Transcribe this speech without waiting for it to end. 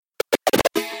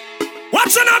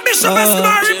Production and Bishop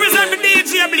Escobar represent the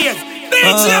DJ Blaze.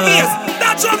 DJ Blaze,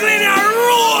 that juggling a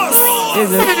rose.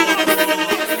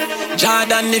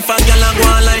 Jordan, if a girl a go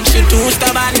online, she too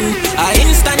stubborn. I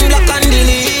instant block and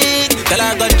delete. Tell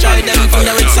her go try them from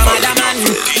the with some other man.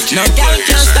 No girl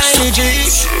can style it, G.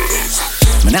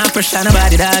 Man, I pressure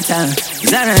nobody that time.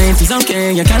 It's alright, it's okay,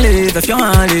 you can live if you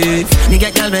want to live. Me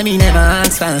get girl, baby, never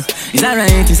ask for. It's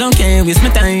alright, it's okay, waste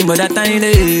my time, but that time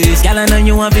is. Girl, I know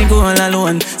you want to go all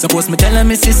alone. Suppose me tell her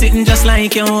me see sitting just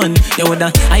like your own. You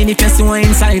woulda hide the person who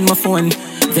inside my phone.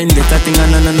 Vendetta thing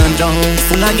and drunk.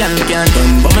 Full of girl can't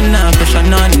done, but me nah pressure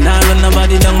none. Nah run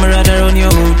nobody down, me rather run you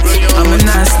out. I'm a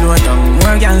nah slow down.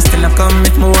 More girl still a come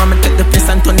if me want me take the place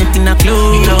and turn it in a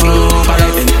clue.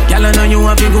 Alright then, girl, I know you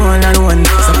want to go all alone.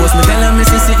 Suppose me tell her me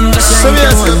see sitting just like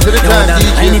your own. You woulda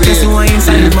hide the person who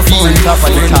inside my phone.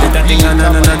 Vendetta thing and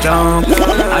drunk.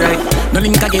 Alright, no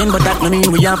link again, but that no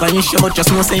mean we have an issue. But just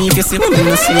know say if you see me,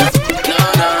 no see.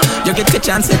 You get a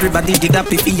chance, everybody did that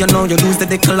if you know you lose the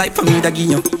deck life for me to give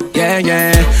you. Yeah, yeah.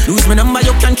 Lose my number,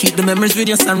 you can keep the memories with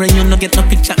your son. When you no get no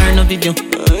picture or no video.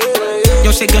 You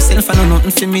shake yourself and know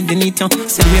nothing for me, delete you.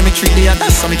 Say the way me treat the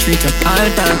others, so me treat you. All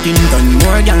talking done,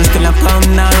 more gangs still a come.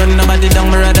 Now run nobody down,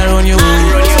 me rather run you.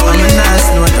 I'm a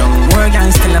nice slow down. More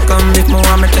gangs still a come. If me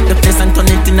want me take the place and turn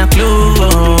it in a clue.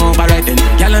 Alright then,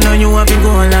 girl, I know you want to go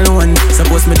all alone.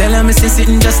 Suppose me tell her me see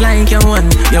sitting just like your one.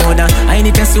 You woulda I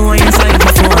need to see what inside my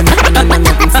phone. And I know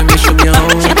nothing for me, should be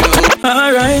home.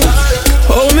 Alright,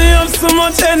 hold me up so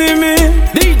much enemy.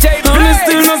 DJ Blaze. And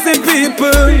still not see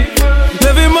people.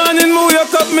 Every morning me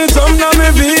wake up, me jump down my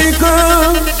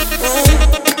vehicle.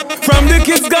 From the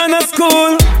kids gone to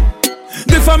school,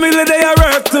 the family they are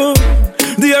work too.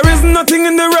 There is nothing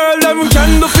in the world that we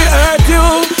can do to hurt you.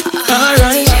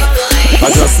 Alright, I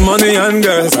just money and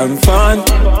girls and fun.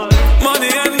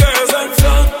 Money and girls and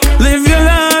fun. Live your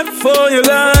life for your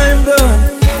life,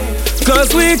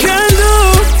 cause we can do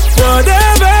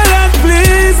whatever that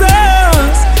pleases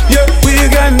us. Yeah, we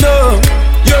can do.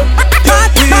 Yeah,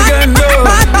 we can do.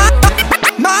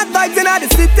 Mad vibes in the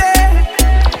city.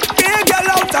 Big girl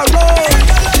out the road.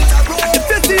 If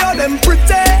you see all them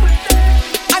pretty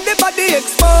and the body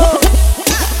exposed,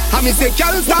 I mean say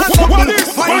girl start something.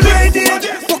 Wine radiate,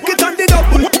 fuck it on the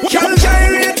double. Girl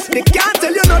gyrate, they can't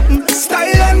tell you nothing.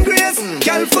 Style and grace,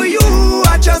 girl for you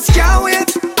I just can't wait.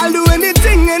 I'll do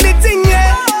anything,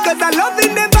 yeah. Cause I love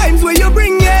in the vibes where you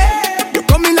bring, yeah. You're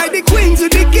coming like the queen to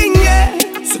the king, yeah.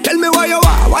 So tell me why you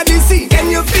are, what do you see?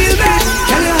 Can you feel that?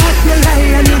 Tell you hot, no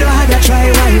lie, and you don't have to try.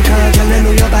 Why you can't, girl, I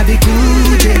know your body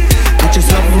good, yeah. I just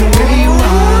love the way you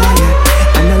are,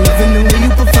 yeah. And I love the way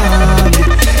you perform,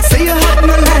 yeah. Say you hot,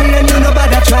 no lie, and you don't have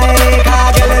to try.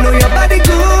 Girl, I know your body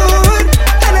good,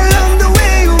 and I love the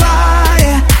way you are,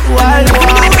 yeah. Well, the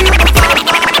way you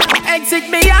perform. Exit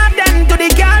me up, then to the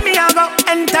car me I go.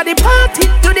 Enter the party,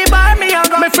 to the bar me I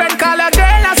go. My friend call a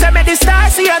girl and say me the star,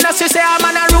 see you know. She say I'm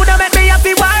on a rude, make me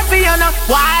happy war for you know.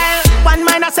 Why? One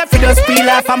man I say fi just peel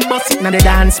off and bust it. Now the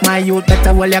dance, my youth,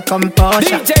 better hold your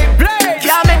composure. DJ Blaze.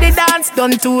 Yeah, make the dance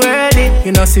done too early.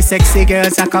 You know see sexy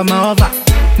girls I come over.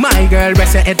 My girl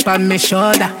rest your head on me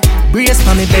shoulder. Brace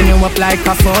for me, bend you up like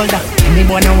a folder.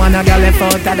 Anyone who wanna girl left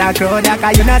out of that crowd,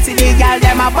 cause you know see the girl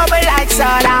them a bubble like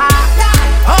soda.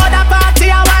 Oh, the party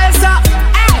a wild so,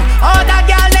 hey. Oh, the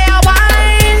girl they a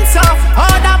wine so.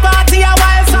 Oh, the party a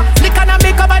wild so. Lick on a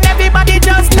make up and everybody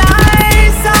just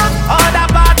nice so. Oh, the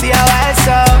party a wild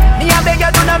so. Me a beg you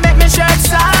do not make me shirt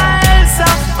style so.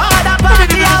 Oh, the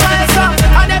party a wild so.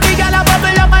 And every girl a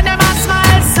bubble up and them a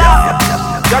smile so.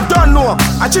 You don't know,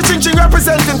 a Ching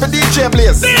representing for DJ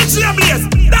Blaze. DJ Blaze,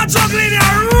 that juggling a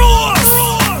rose.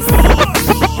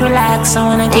 Relax, I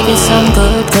wanna give you some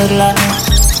good love.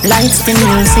 Lights, the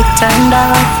music turned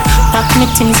off. Pack me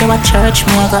things in a church,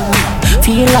 me a go.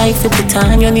 Feel like for the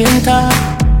time you need talk.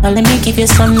 Now let me give you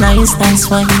some nice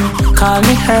wine. Call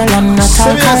me her, I'm not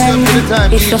alcohol.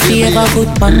 If you feel ever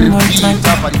good, one more time.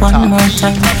 One more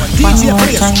time. One more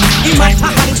time.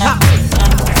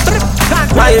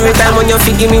 Why every time when you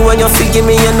forgive me,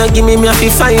 you not give me a fi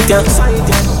fight ya?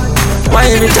 Why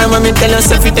every time when me tell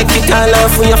yourself you take it all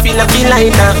off, when you feel like you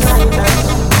like that?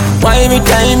 Why every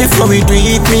time before we do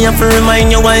it, me have to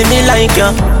remind you why me like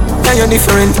ya? Yeah, you're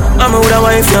different, I'm a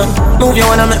wife, yeah. Move you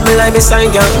wanna make me lie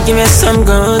beside ya. Give me some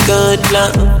good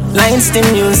love. Lights, the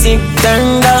music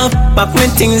turned up. Pack me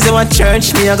things in a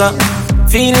church, me I got.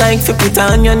 Feel like to put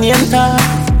on your name tag.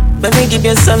 Let me give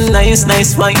you some nice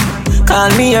wine.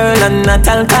 Call me Earl and not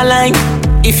alkaline.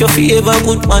 If you feel ever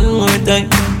good, one more time.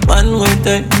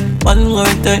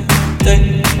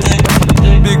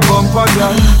 Big bumper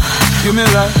girl, give me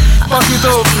life. Pack it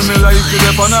up for me like you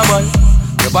dep on a bike.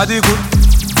 Your body good,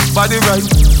 body right.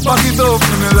 Back it up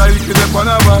in me like you up on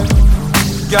a vibe.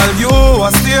 Girl, you a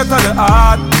state of the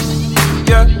art.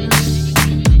 Yeah.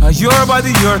 Your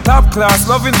body, your top class,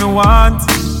 loving me want.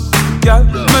 Girl,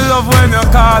 me love when you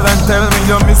call and tell me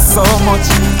you miss so much.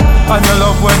 And you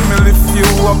love when me lift you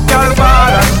up. Girl,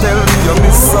 bad and tell me you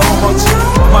miss so much.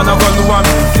 Man, I gonna want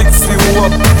me fix you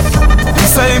up. You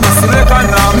say me select and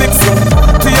now mix up.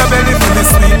 To your belly for me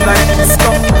sweet like this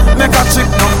stuff. Make a chick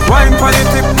now, wine for the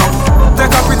tip now.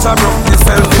 Take a picture, bro,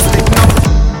 yourself is stick now.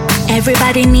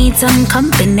 Everybody needs some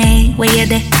company. Where you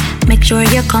there? Make sure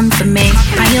you come for me.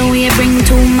 Find your way, bring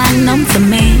 2 man up for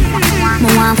me. Me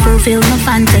want fulfill my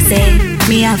fantasy.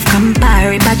 Me have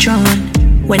Campari Patron.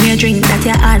 When you drink that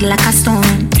you hard like a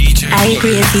stone. I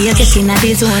agree for you get in a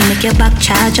the zone. Make your back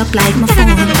charge up like my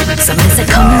phone. So me say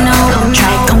come now,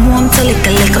 try come home to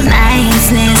little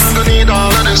niceness.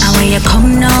 And when you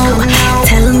come now,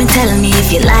 tell me if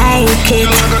you like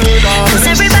it. Cause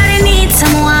everybody needs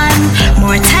someone.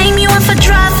 More time you have for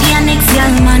draft for your next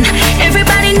young man.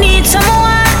 Everybody needs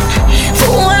someone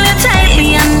for hold you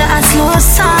tightly under a slow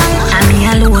song. And me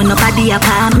alone up at the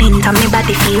apartment and me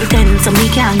body feel tense, so me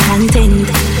can't content.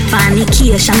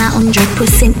 Fornication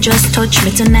 100%, just touch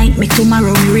me tonight, make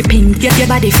tomorrow me repent. Your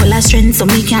body full of strength, so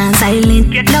me can't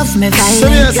silent. Love me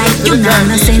violent, like you know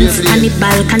no sense. On the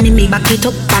balcony, me back it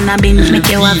up on a bench. Make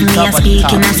you have me a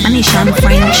speaking a Spanish and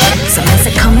French. So I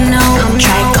say come now,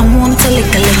 try come home to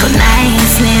little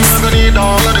niceness.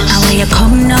 And when you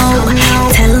come now,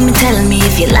 tell me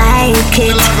if you like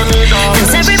it.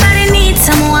 Cause everybody needs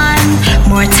someone.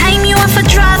 More time you have for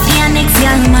draft for your next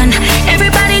young man.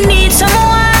 Everybody needs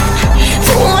someone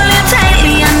for hold you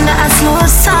tightly under a slow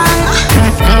song.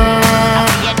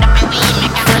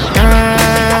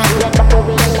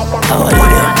 How are you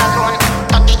there?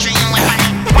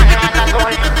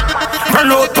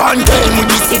 Run out one game with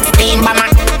the 16 bomber.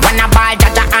 Wanna ball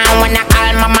Jaja and wanna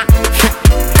call mama.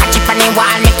 Catch it on the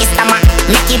wall, make it stammer.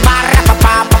 Make it bar,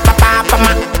 papa.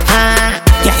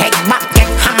 Your head back, get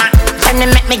hammer. Then you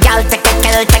make me girl take a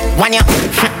kill, take one you.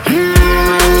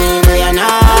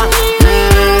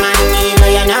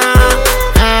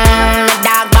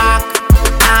 Dog back,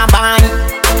 carbon.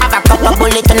 Have a couple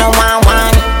bullet to no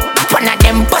one. One of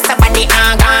them bust up at the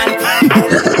organ.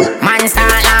 Man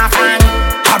start laughing.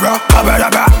 Habra.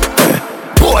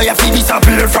 Boy, I feel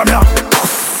disappear from you.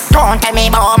 Don't tell me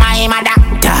about my mother.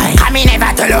 I me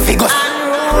never tell you figures.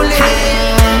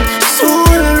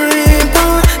 Soul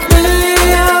Reaper,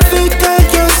 they have to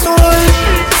take your soul.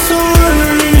 Soul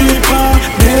Reaper,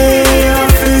 they have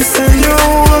to send you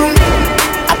home.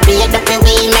 I paid up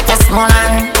we make you small.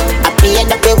 I paid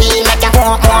up we make you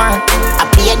want more. I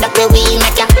paid up we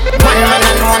make you one man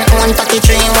and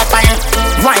 133 weapon.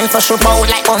 Wine for shoot out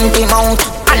like Hunty Mount.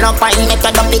 And up I make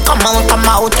you dump it come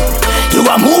out. You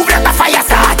a move like a fire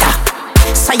starter.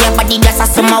 So your body just a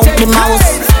swim out the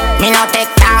mouse. Me no take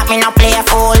talk, me no play a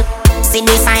fool. See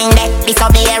the sign that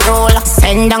disobey a rule.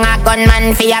 Send down a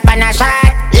gunman for your pan a shot.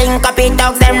 Link up it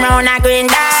dogs them round a green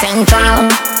dot.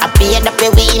 Central, I paid up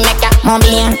we make ya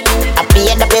Mobile. I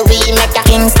paid up we make ya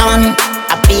Kingston.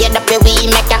 I paid up we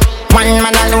make ya one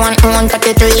man alone own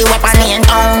 33 weapons in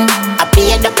town. I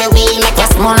paid up we make ya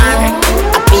smaller.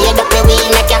 I paid up we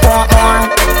make ya more.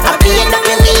 I paid up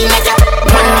we make ya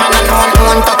one man alone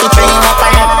own 33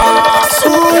 weapons.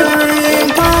 Soul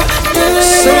Reaper,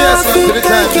 they have to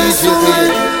take your soul.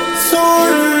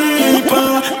 Soul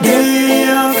Reaper, they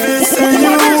have to send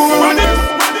you home.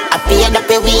 I paid up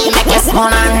we make ya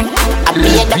smaller. I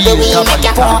paid up we make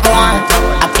ya more.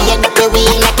 I paid up we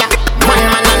make ya one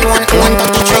man alone own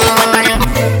 33 weapons.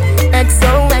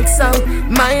 XOXO,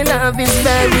 my love is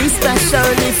very special.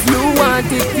 If you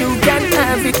want it, you can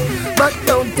have it. But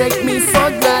don't take me for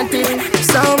granted.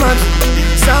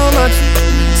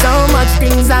 So much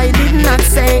things I did not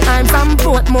say. I'm from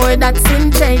Portmore, that's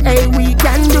in J. Hey, we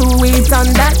can do it on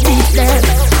that beat there.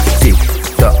 Tick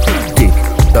tock, tick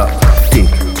tock, tick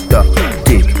tock,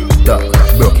 tick tock.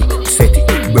 Broke it, set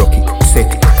it, broke it,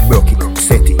 set it, broke it,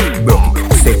 set it, broke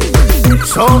it, set it.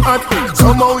 So hot,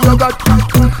 somehow you got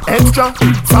extra.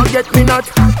 Forget me not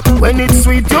when it's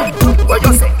sweet. You, what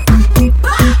you say?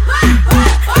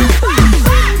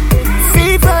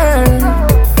 Fever,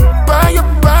 buy up.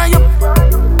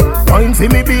 Wine for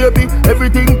me baby,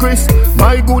 everything crisp.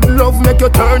 My good love make you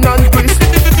turn and crisp.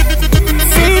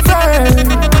 Fever,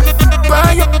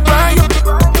 buy up.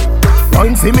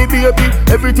 Wine for me baby,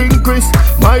 everything crisp.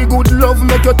 My good love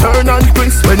make you turn and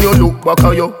crisp. When you look back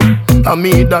at you, I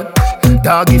mean that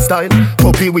doggy style,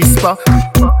 puppy whisper.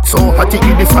 So hot it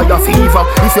in the fire fever.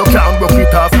 If you can't broke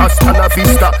it off, hasta la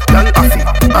vista. Y'all have it,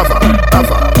 ava,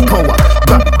 power,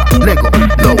 grab, Lego,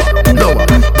 lower,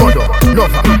 godo,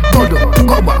 lover, godo,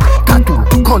 cover,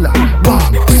 tattoo, color,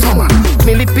 warm, summer.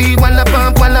 Millipede, walla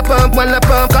pump, color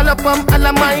pump,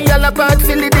 alla my, alla bad,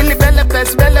 Philly dilly, bella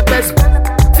pest,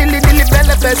 Philly dilly,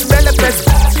 bella pest.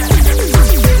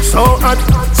 So hot,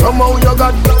 somehow you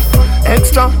got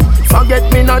extra, forget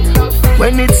me not,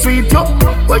 when it's sweet, yo,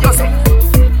 what you say?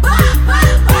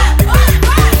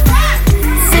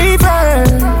 Fever,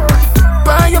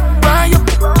 buy up.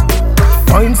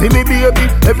 Fine for me baby,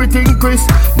 everything crisp.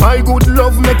 My good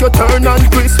love make you turn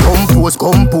and crisp.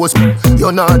 Compose,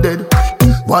 you're not dead.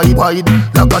 Wide,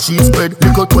 like a sheet spread.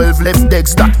 Little 12 left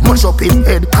decks that mash up in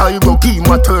head. Cairo key,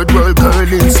 my third world girl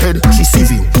instead. She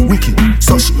civil, wicked,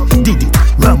 so she did it.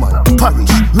 Raman, parish,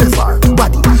 river,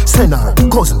 body, Senna,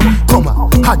 cousin,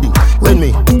 comma, haddy. When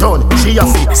me done, she a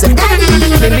fit. Say,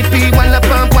 Millipede, walla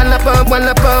pump, color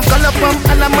pump,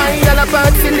 alla my, alla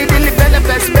bad, Philly dilly, bella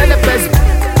pest.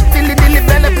 Philly dilly,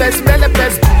 bella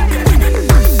pest.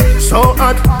 So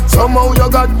hot, somehow you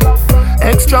got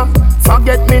extra,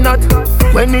 forget me not,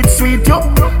 when it's sweet, yo,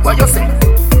 what you say?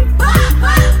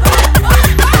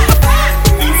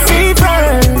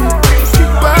 Fever,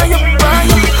 buy up.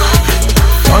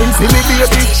 Fine for me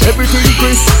baby, everything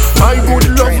crisp. My good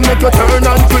love make you turn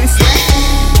and crisp.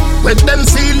 When them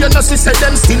feel, you know, she said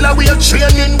them still a weird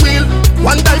training wheel.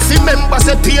 One day fi members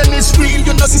say pain is real.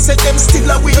 You know, she said them still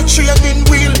a weird training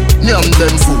wheel. Nyam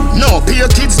them food, no pay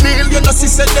kids meal. You know, she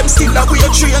said them still a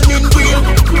weird training wheel.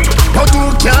 But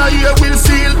who can hear will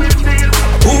feel?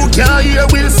 Who can hear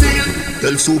will feel?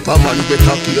 Tell Superman get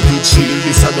a cape with shield.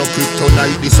 This a no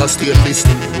kryptonite, this a stainless.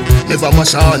 Never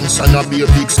mash hands and a be a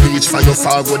big speech. For your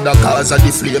forward the cause of the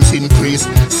flames increase.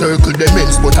 Circle the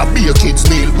ends but a be a kid's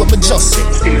meal. What me just say?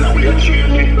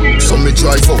 So me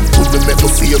drive out to the make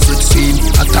my favorite scene.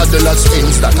 A toddler's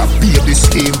ends that a baby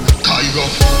scheme. Cairo.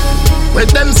 When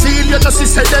them feel, you know, she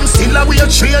said them still a weird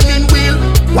training wheel.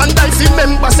 One day fi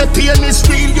members say pain is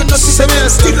real. You know, she said them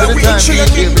still a weird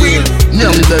training wheel.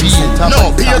 Nyam them food,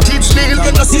 no be a kid's meal.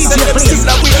 You know, she said them still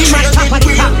a weird training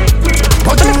wheel.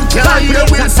 But who can hear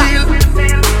will feel?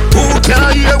 Who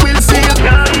can hear will feel?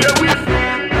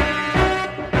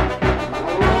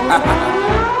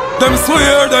 Them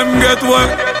swear them get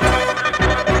wet.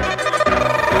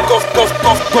 Cuff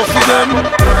for them.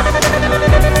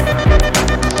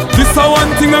 This a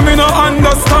one thing I me no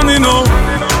understand, you know.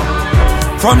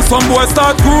 From some boys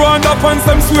start grow and up and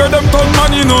some swear them turn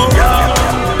man, you know.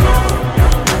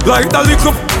 Like the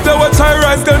little they watch I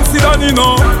rise them sit down, you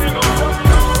know.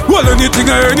 Well anything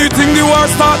the war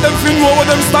start them fin know where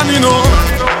them stand, you know.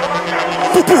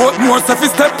 Put more self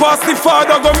step past the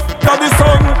father go to the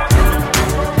son.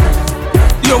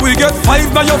 You will get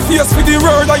 5 by your face with the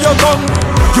word of your gun.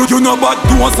 You know bad,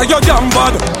 don't say you're damn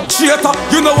bad. Cheater,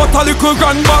 you know what a little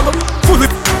grand bag. Fully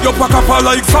your pack up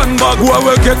like sandbag. Who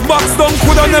will get boxed down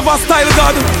coulda never style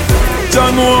God.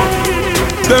 Jano,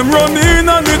 them run in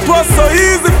and it was so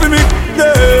easy for me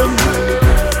them.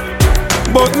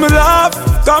 But me laugh,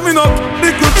 coming up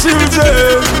little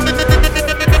children.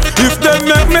 If them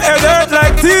make me head hurt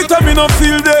like teeth, me no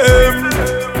feel them.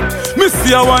 Me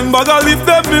see a one bag of lift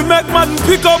them, me make man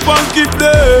pick up and keep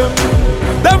them.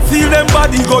 Them feel them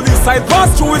body, go this side,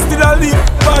 pass through, still a leave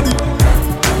body.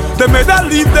 They made a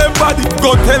leave them body,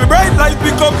 go tell bright light,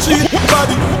 pick up cheap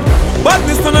body. But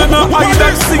this one no hide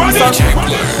and sing song.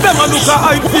 Them a look a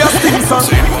hype for a sing song.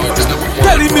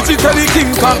 Tell him Mitchie, tell him King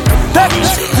Kong. Tell him,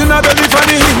 you know the live on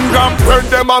the Ingram. When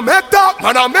them a make talk,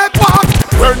 man a make walk.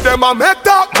 When them a make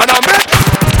talk, man a make.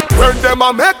 When them a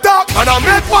make talk, man a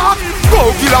make walk. Go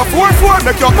kill a 4-4,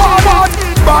 make your forward.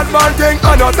 Bad man thing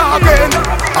and not talking.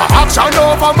 A action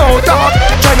over mouth talk.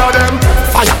 10 of them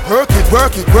fire. Work it.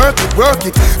 Work it.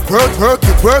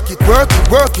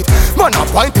 Man a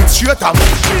point it straight and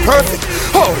perfect.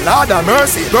 Oh Lord of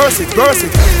mercy. Work it.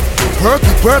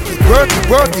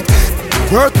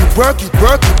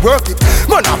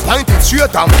 Man a point it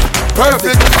straight and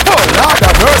perfect. Oh Lord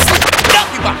of mercy.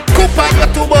 Cooper, you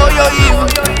too boy, you evil.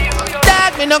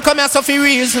 Dad, me no come here so for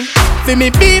reason. For me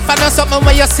beef and not something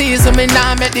where you season. Me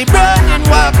nah make the burning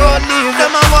walk out leave.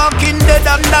 Them a walking dead,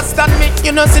 understand me.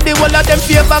 You know see the whole of them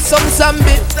favor some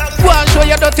zombie. Go and show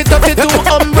you dirty too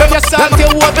humble. You start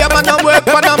your work, you man a work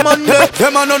on a Monday.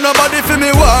 Them a no nobody for me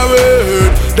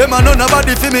worried. Them a no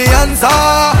nobody for me answer.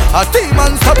 A team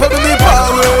unstoppable me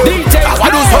power. I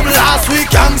do some last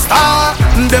week youngster.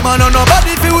 Them a no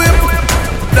nobody for whip.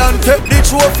 Don't take the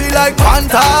trophy like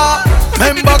Panther.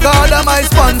 Remember God am my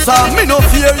sponsor. Me no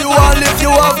fear you all if you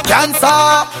have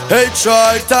cancer. Hey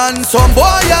Triton, some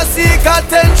boy you seek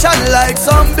attention like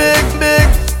some big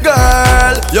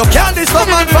girl. You can't be some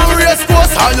man from race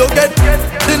course or you get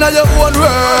in your own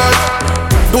world.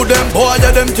 Do them boy,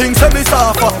 yeah, them things say me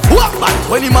suffer. What man?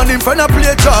 When him man in front of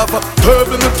play chopper,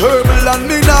 turble and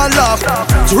me not laugh.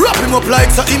 To wrap him up like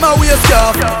so him a waist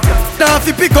scarf. Now if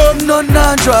he pick up none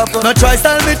and drop. Now try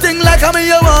style me thing like I'm a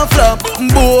one flop.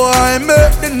 Boy,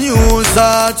 make the news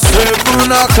at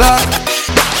 7 o'clock.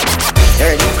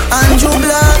 Andrew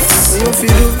Blacks, you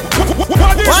feel it?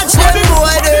 Watch them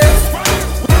boy there.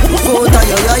 Go to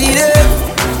your there.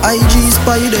 IG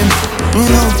spy them, you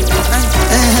know.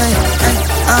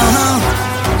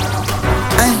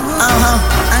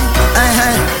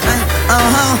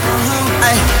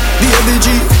 Baby G,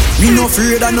 me no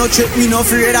afraid of no trick, me no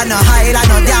afraid of no hide and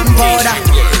no damn powder.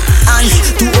 And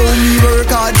to own me work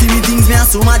hard, see me things me and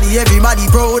somebody, everybody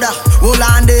prouder. Hold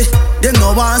on there, them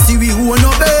no want see we own no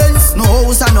Benz, no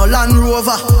house and no Land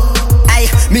Rover. Aye,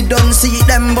 me don't see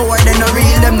them boy, they no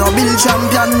real, them no build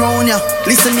champion round ya.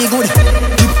 Listen me good,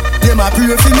 them a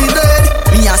pray for me dead,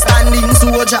 me a standing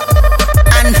soldier.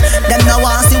 And them no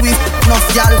want see we enough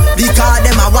y'all, because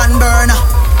them a one burner.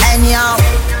 Anyhow,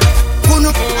 who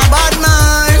no a bad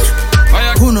mind,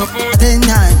 who no 10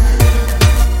 times.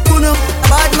 Who no a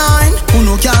bad mind, who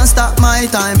no can't stop my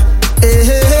time. Hey,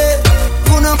 hey, hey.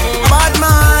 Who no a bad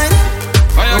mind,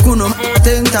 who no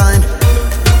 10 times.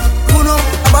 Who no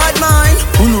a bad mind,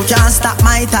 who no can't stop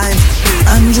my time.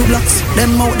 Andrew Blocks,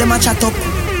 them out, them a chat up.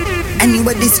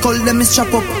 Anyway this call them is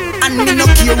chop up. And me no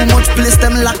care how much place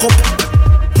them lock up.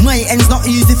 My ends not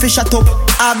easy for shut up.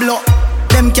 I block,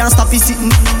 them can't stop it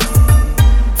sitting.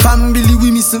 Family we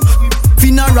missing.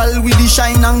 Funeral with the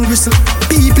shine and gristle.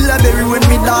 People are buried when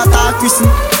me daughter christen.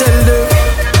 Tell them,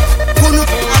 who no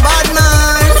a bad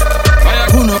mind,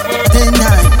 who no 10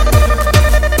 times.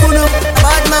 Who no a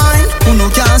bad mind, who no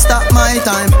can't stop my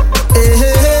time. Hey,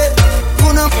 hey, hey.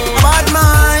 Who no a bad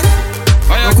mind,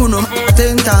 who no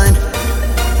 10 times.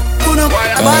 Who no a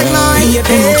bad mind,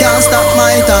 who no can't stop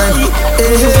my time.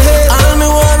 Hey, hey, hey. All me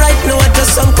want right now is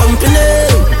just some company.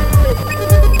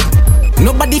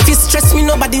 Nobody fi stress me,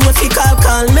 nobody will fi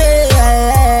call me.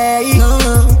 No.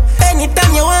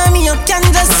 Anytime you want me, you can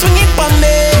just swing it for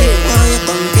me.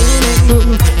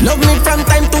 Love me from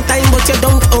time to time, but you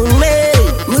don't own me.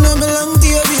 Me no belong to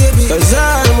you, baby. Cause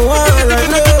all I want right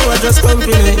now is just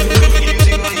company.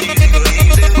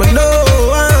 But no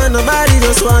one, nobody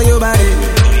just want your body.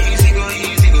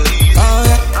 Oh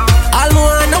yeah. All I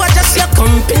want now is just your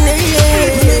company.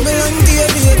 Me no belong to you,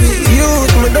 baby.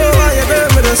 Youth, me don't want your girl,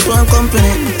 me just want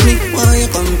company. Me want your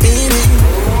company.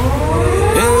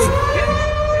 Hey.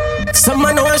 Some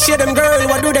man want share them girl,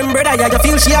 what do them brother? You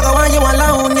feel she a go want you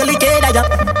alone, you lick it, ya.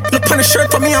 Look on the shirt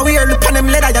for me, I wear, look on them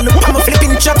leather, ya. Look on my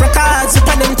flipping chopper cards, look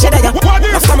on them cheddar, ya.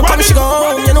 After me come, she go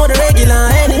home, you know the regular.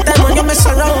 Anytime when you mess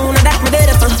around, that me dead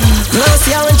for. You wanna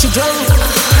see her when she drunk,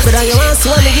 but you wanna see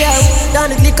when the girl down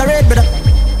the liquor red, brother.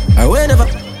 Or whenever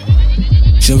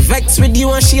she vex with you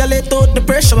and she a let out the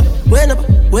pressure.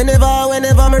 Whenever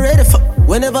I'm ready for.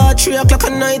 Whenever 3 o'clock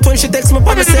at night when she texts me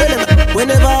on the cell.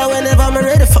 Whenever I'm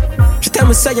ready for. She tell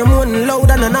me say you're moaning loud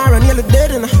and an hour and you look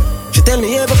dead in her. She tell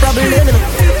me you have a problem in her.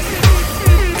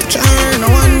 Trying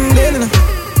one day in her.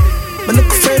 But look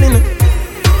afraid in her.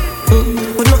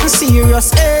 But nothing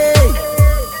serious, hey.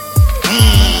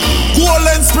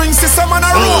 Golden Spring, sister man a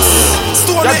roast.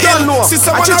 Stone the hill,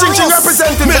 sister man a roast.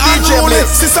 Representing me the DJ unruly,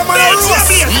 sister man a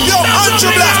roast. Yo, Andrew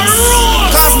Blacks.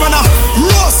 Cause man a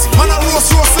roast,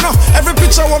 you know. Every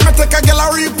picture what me take a girl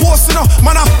a repost, you know.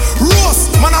 Man a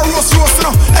roast, you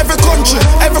know. Every country,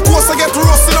 every coast I get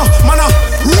roast, you know. Man a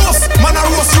roast,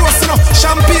 you know.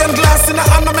 Champagne glass in the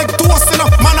hand I make toast, you know.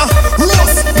 Man a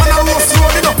roast,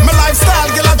 you know. My lifestyle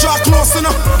girl a draw close, you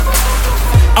know.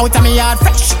 Out of me yard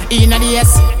fresh, in the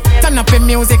S. Turn up in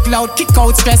music loud, kick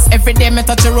out stress. Every day me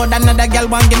touch the road, another girl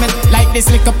want give me. Like this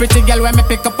little pretty girl when me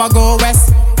pick up a go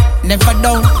west. Never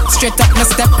down, straight up my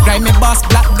step. Grind me boss,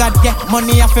 black god, yeah.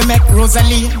 Money I fi make.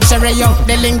 Rosalie, Sherry Young,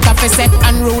 the link I fi set.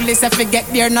 Unruly, if we get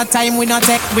there, no time we no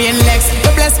take. We in legs,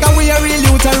 the bless cause we a real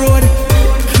youth a road.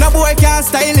 No boy can't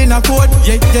style in a code,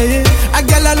 yeah. A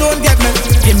girl alone get me.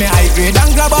 Give me high grade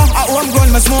and grab her. At home grown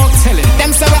me smoke, tell it.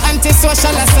 Them say we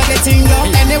antisocial, I say the thing go.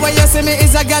 Anyway you see me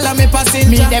is a girl and me passenger.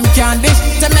 Me them can't dish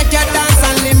to make you dance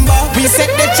and limbo. We set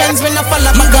the trends when I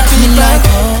follow back up in like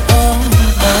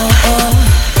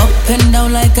up and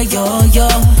down like a yo-yo.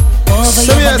 Over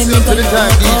your body make a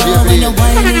go-go. When you're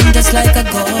whining just like a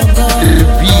go-go.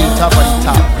 Real top on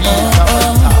top, real top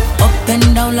on top. Up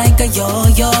and down like a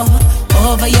yo-yo.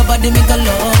 Over your body make a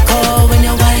loco. When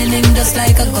you're whining just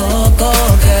like a go-go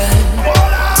girl.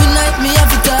 Tonight me have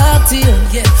to talk to you,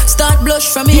 yeah. Start blush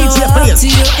from me up to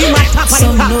you.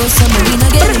 Some know some we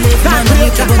not get live. Man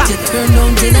make you but you turn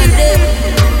down till a day.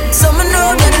 Some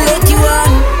know that the lucky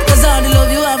one. Cause all the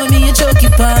love you have of me you choke you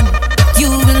pan.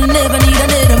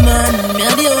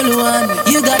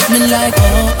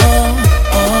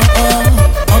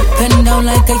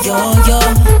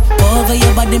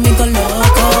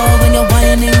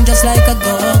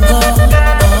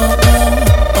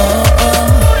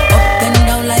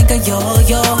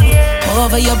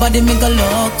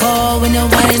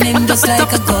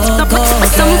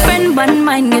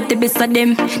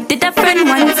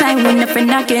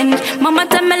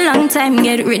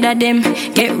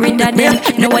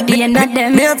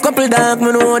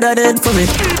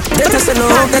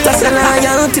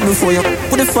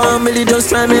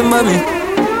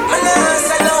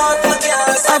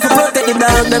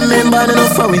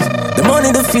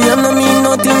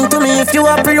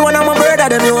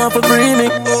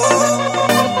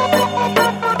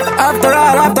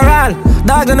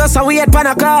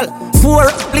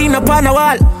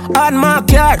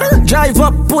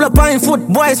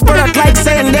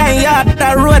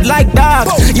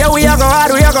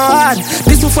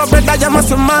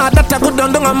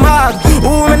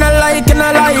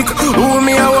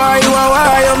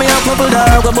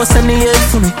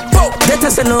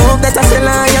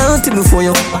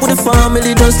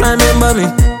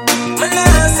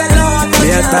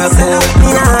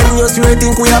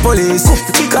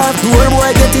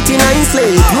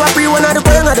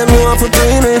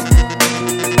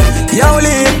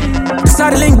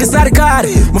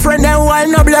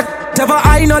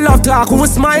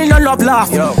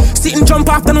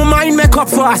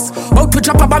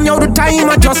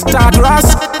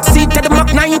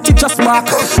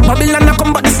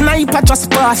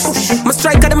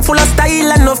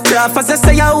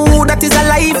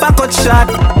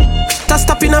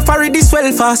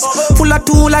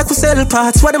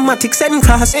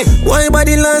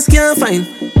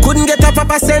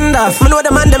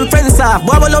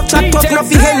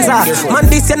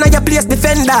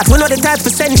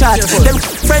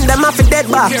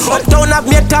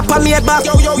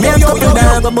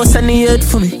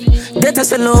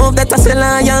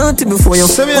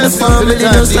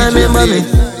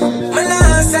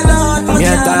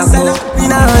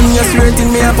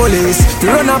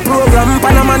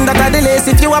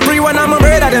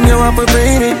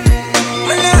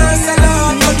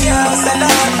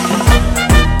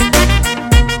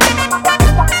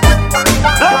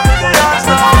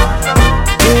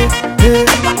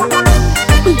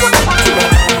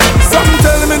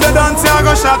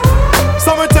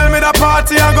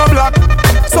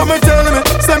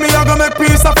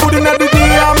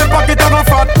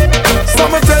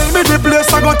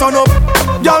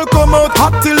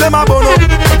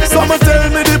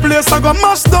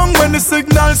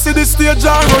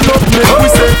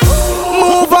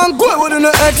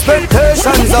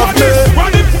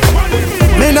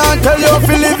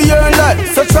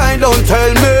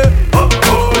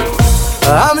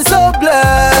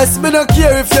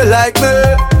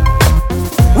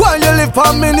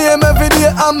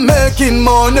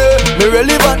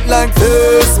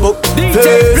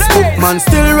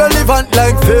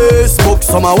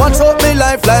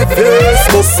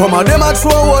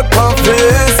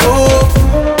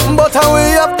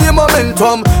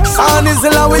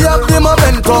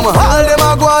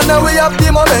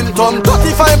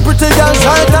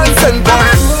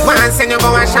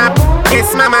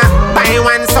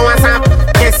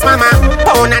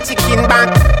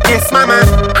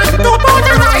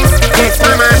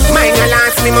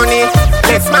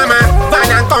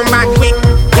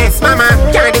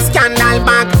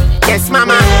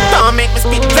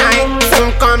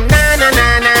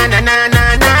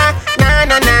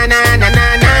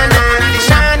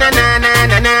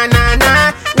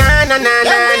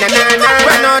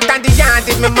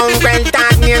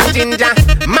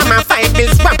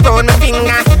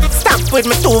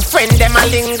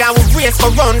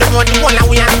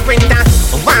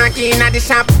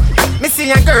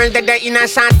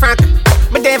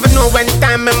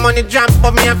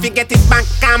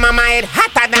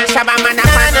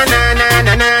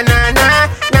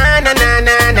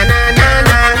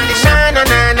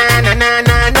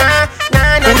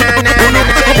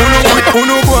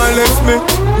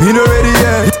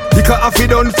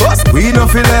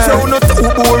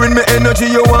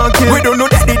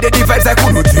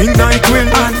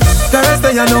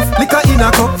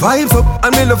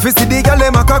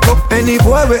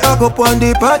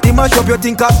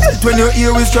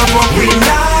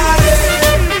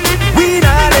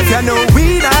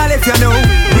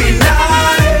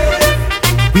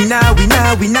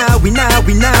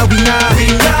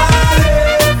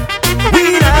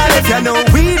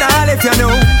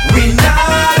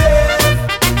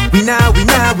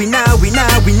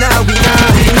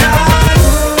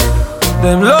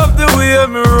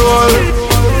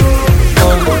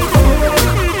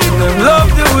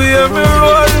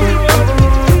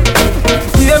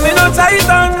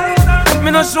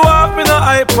 no show off, me no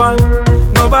hype on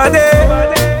nobody.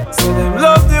 So them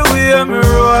love the way me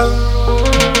roll.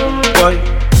 Boy,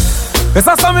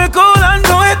 better so me cool and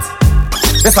do it.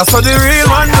 Better so the real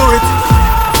one do it.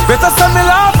 Better so me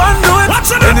laugh and do it.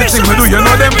 Anything we do, you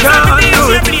know them can't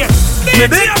do it. Me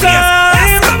big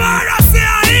time.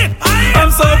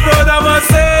 I'm so proud of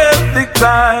myself. Big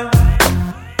time.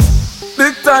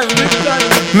 Big time, big time.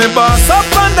 Me boss up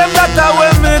on them, that's how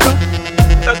me do.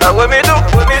 That's how me do.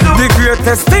 The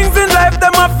greatest things in life,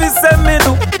 them have to say me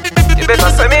do. You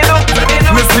better say me do.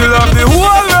 Me still have the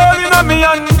whole world in a me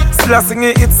hand. Still a sing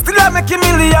it, still a make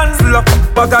millions. Still a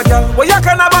bag a girl, where you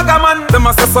can a bag a man. Them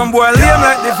a say some boy lame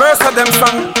like the verse of them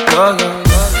song.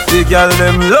 The girl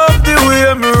them love the way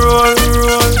me roll.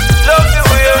 Love the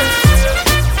way.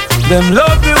 Them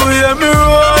love the way me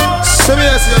roll. So me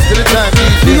ask you to the time.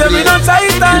 Yeah, me no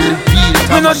titan.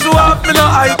 Me no show up, me no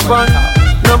hype on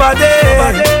nobody.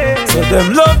 So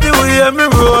them love the way me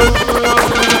roll.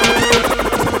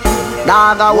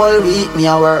 Dog a whole week me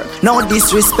a work. No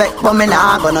disrespect, but me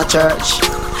nah go no church.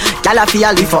 Gyal a fi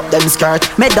a lift up them skirt.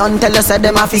 Me done tell you say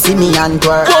them a fi see me and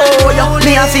twerk. Oh, yo,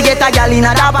 me a fi get a gyal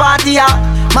inna da party ya.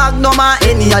 Magnum a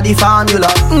any a the formula.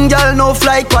 Gyal no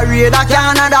fly parade a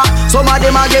Canada. Some of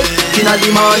them a get inna the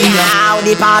money. Now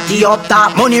the party up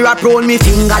top. Money wrap round me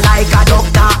finger like a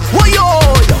doctor. Whoa yo,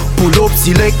 pull up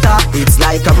selector. It's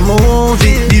like a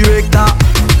movie director.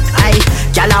 Aye,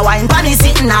 gyal a wine pan is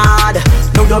sitting hard.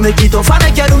 Now you make it tough and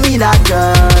make you do me that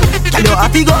girl. Gyal you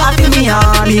happy go happy me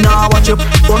and me now watch you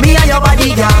for me and your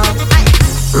body girl.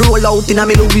 Roll out in a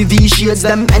me Louis V shades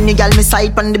them. Any gyal me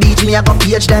sight on the beach me a go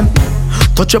page them.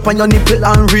 Touch up on your nipple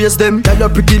and raise them. Gyal you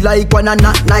pretty like one and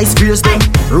not nice face them.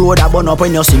 Road a burn up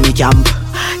when you see me camp.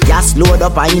 Gas load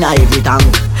up and inna every tank.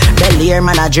 Belly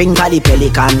man a drink a the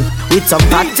Pelican. With some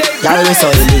fat, y'all we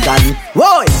so illegal.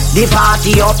 Whoa, the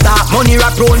party up top. Money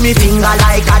wrap round me finger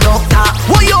like a doctor.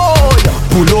 Whoa yo,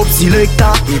 pull up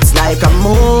selector. It's like a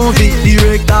movie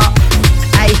director.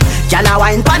 Aye, y'all a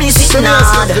wine pan is sitting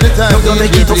hard. Don't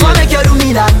make it tough and make you do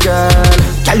me that girl.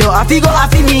 Y'all you happy go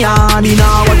happy me and me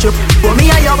now watch you for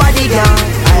me and your body girl.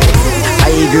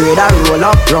 I grade a roll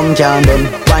up rum can done.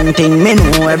 One thing me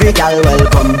know every gal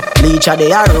welcome. Bleach a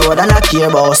day a road and a care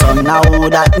about some. Now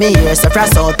that me hear say fra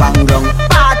South Pangrong.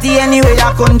 Party anyway a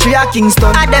country a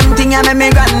Kingston. A them thing a make me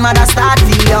grandmother start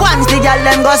feel. Once the gal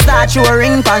them go start show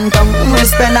ring pan tongue. Me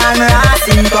spend all my ass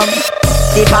income.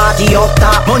 The party up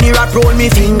top. Money wrap round me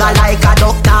finger like a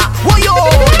doctor. Whoa yo,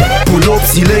 pull up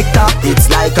selector. It's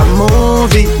like a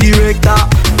movie director.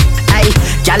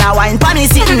 Gyal a wine pan is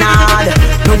sitting hard.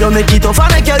 No you make it tough and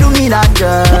make you do me that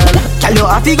girl. Gyal you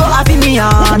happy go happy me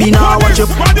and me now watch you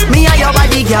me and your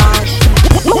body girl.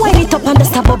 Me wine it up and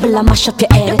just a bubble and mash up your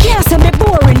head. You can't say me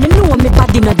boring, you know me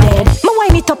body no dead. Me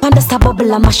wine it up and just a bubble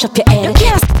and mash up your head. You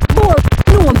can't say boring,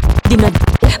 you know me body no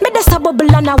dead. Me just a bubble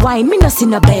and a wine, me no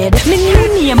sin a bed. Me new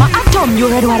name a atom, you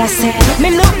heard what I said. Me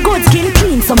look good, skin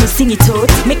clean, so me sing it out.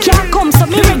 Me can't come, so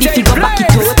me ready fi go back it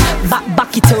out.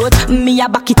 Back it out, me a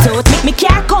back it out. Me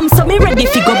can't come, so me ready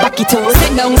fi go back it out.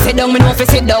 Sit down, me know fi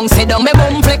sit down. Me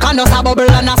bum flick and just a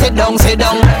bubble and a sit down. Sit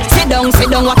down,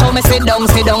 watch how me sit down.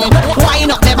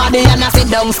 Wine up the body and a sit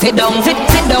down. Sit down, me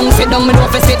know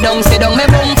fi sit down. Me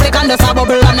bum flick and just a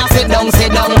bubble and a sit down.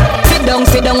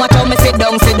 Watch how me sit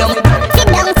down. Sit down.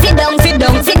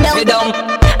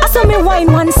 I saw me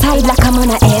wine one side like I'm on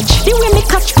a edge. The way me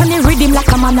catch on the rhythm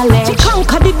like I'm on a ledge.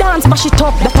 Conquer the dance, mash it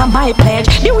up, that I'm my pledge.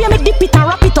 The way me dip it and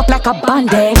wrap it up like a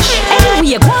bandage.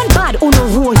 Anyway, one bad, uno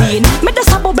rolling. Me just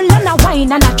a bubble and a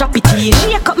wine and a drop it in.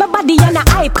 Shake up my body and a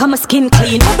hype, cause my skin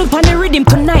clean. Bubble on the rhythm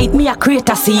tonight, me a create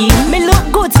a scene. Me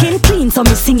look good, skin clean, so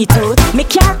me sing it out. Me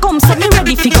can't come, so me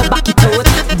ready fi go back it out.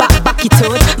 Back it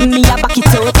out, me a back it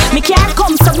out. Me can't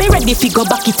come, so me ready fi go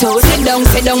back it out.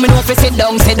 Sit down, me know fi sit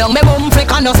down. Me bum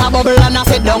flick and just a bubble and a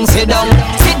sit down.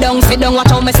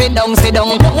 Watch how me sit down.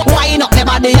 Wine up the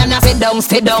body and a sit down. Me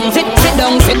know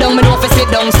fi sit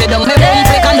down. Me bum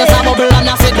flick and just a bubble and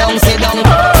a sit down.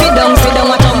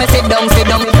 Watch how me sit down.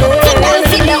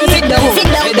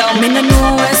 Me no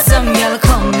know where some girl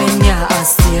come in ya a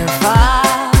steer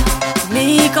far.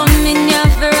 Me come in ya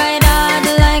for ride hard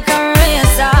like a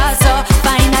racer. So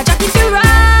find a jockey to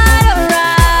ride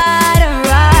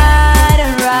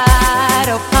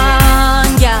upon,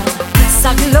 girl.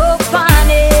 Suckle up on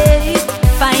it.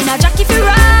 Find a jockey to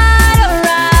ride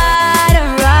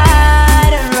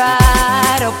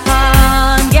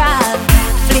upon, girl.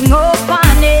 Fling up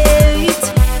on it.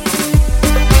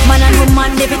 Man and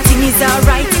woman, everything is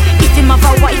alright. If him have a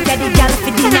white, get the girl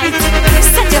for the night.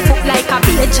 Set your foot like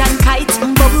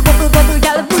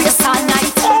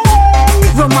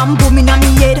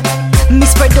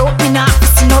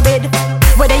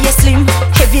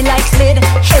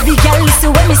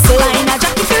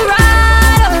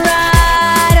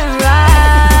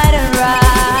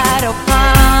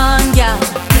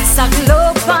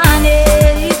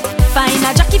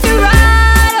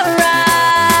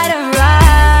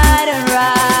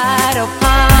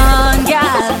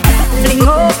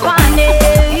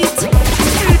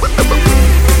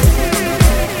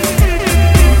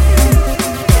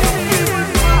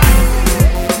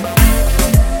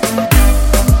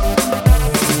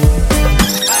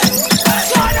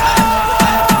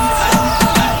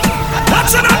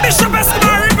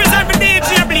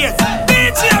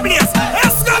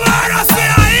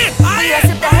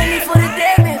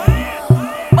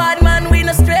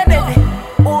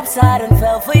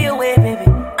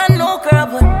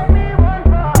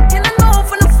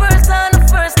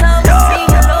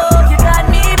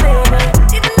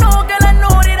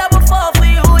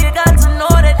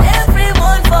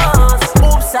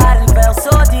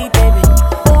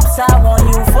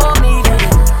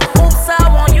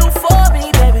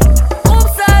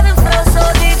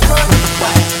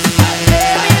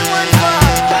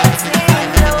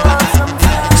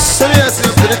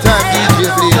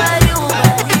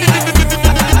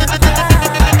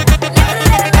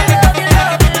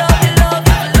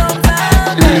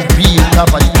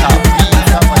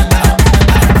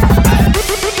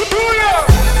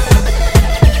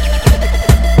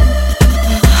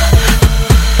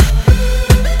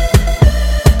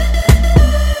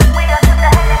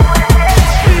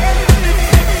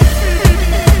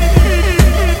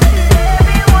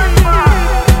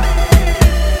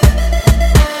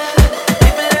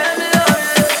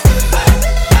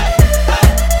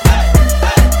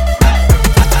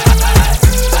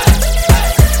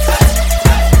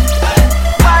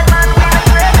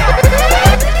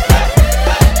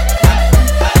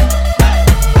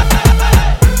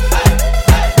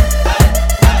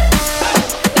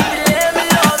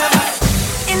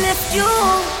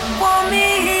me,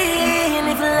 and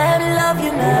if you let me love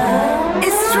you now,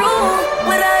 it's true.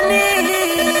 What I need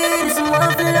is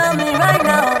someone to love me right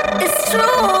now. It's true,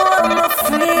 I'm a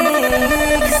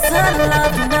freak, 'cause I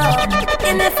love you now.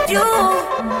 And if you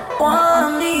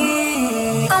want me,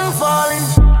 I'm falling.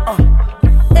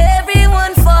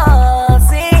 Everyone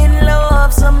falls in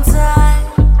love sometime.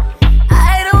 I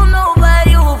don't know about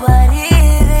you, but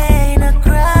it ain't a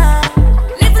crime.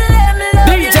 If you let me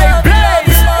love you,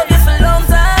 love you for a long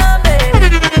time, baby.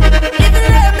 If you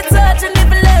let me touch and if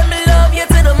you let me love you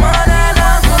till the morning I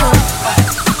go.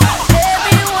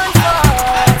 Everyone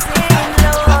falls in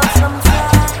love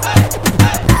sometime.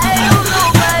 I don't know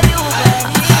about you, but it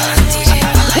ain't a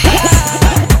crime.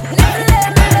 If you let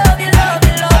me love you, love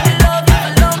you, love you, love you for a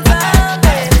long time,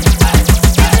 baby.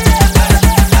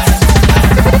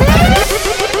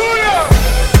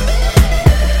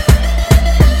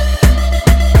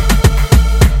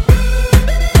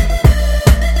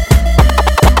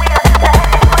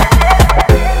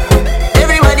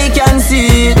 Everybody can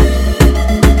see it.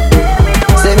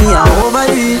 Say me I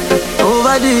overdo it,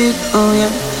 oh yeah.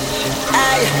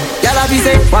 Aye, y'all be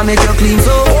say, why make you clean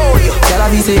so? Y'all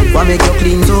be say, why make you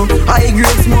clean so? High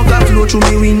grade smoke a flow through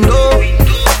me window.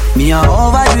 Me I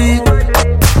overdo it.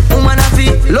 Woman I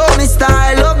feel, love me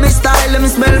style, let me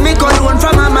smell me cologne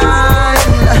from my mind.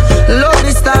 Love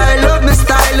me style, let me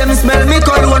smell me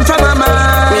cologne from my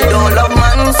mind. Me don't love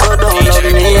man, so don't love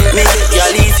me. Me get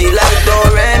y'all easy like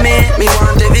Doremi. Me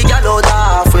want every girl out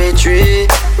halfway tree.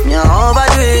 Me a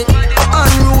overdo it.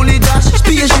 Unruly dash,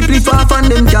 spaceship far from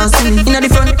them can't see me. Inna the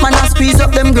front, man I squeeze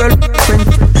up them girlfriend.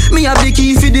 Me have the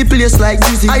key for the place like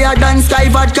Dizzy. Higher than Sky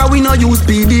Vodka, we no use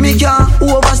PD. Me can't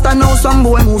overstand now some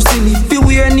boy move silly. Fi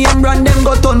wear name brand, them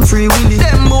got on free willy.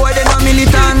 Them boy they no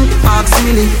militant, ask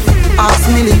Millie,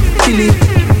 kill it.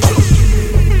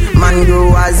 Man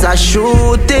grow as a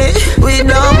shooty, we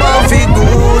don't bow fi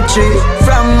Gucci.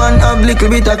 From man have little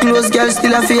bit of clothes, girl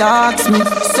still a fi ask me.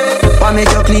 Say, why make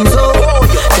you clean so?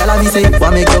 Girl a be say, why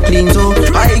make you clean so?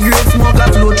 High grade smoke a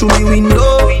flow through me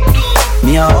window.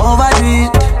 Me a overdo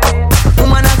it.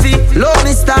 Woman a fi love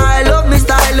me style,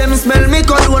 let me smell me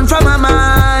cologne from my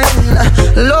mind.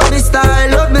 Love me style,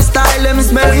 let me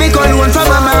smell me cologne from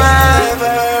my mind.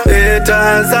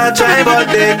 Haters I try but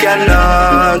they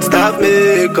cannot stop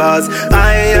me, 'cause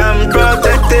I am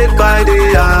protected by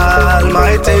the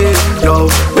Almighty. Yo,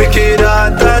 wicked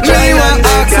heart I try and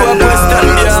they cannot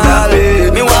stop me.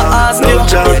 Me want ask you, love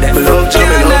job,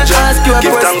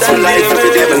 give thanks for life every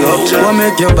day, me love job. What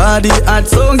make your body hot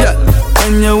so girl?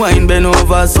 When you wine bend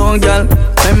over so girl.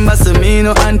 Remember say me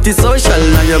no antisocial.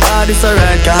 Now your body's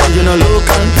alright, 'cause you no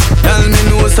local. Tell me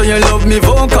no so you love me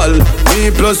vocal.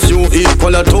 Me plus you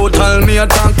equal a total. Me a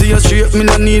talk to you straight, me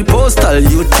no need postal.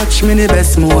 You touch me the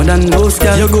best more than those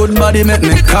girl. Your good body make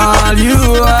me call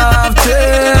you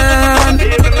often.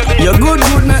 Your good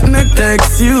make me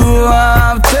text you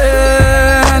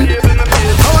often.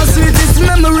 Our sweetest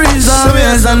memories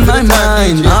always on my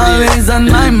mind, always on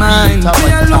my mind.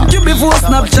 Me I look you before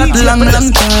Snapchat, long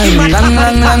time.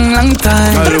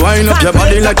 I'll wind up your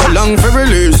body like a long for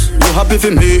release. You happy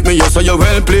for meet me, yes, so you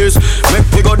well pleased.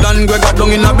 Make me go down, go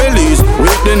down in a Belize.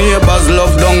 Wake the neighbors,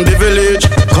 love down the village.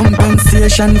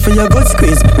 Compensation for your good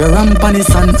squeeze. You ramp on the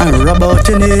sun and rub out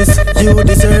your knees. You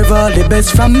deserve all the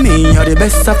best from me. You're the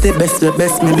best of the best,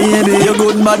 me baby. Your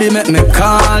good body make me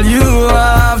call you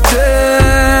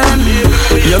often.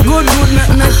 Your good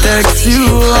make me text you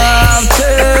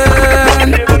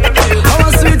often.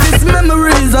 Our sweetest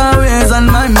memories always on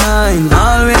my mind,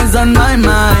 always on my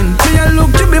mind. Me I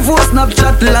look you before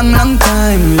Snapchat, long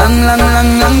time,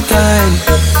 long time.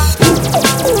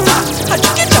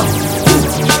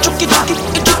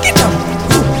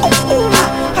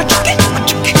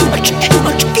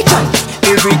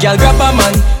 Every girl grab a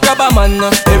man.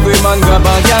 Every man grab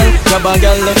a girl.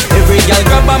 Every girl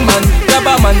grab a man.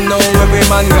 No, every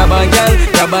man grab a girl.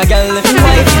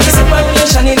 Why is the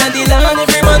separation in the land?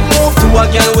 Every man move to a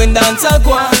girl when dance a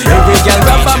go. Every girl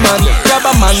grab a man.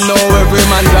 No, every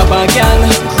man grab a girl.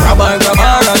 Grab a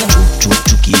run.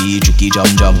 Chucky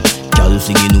jam. Girl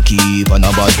singing nookie on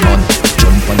a bad man.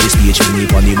 Jump on the stage,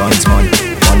 fling on the bands man.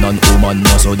 Man and woman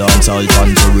must so dance all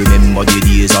time. So remember the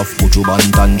days of Puchu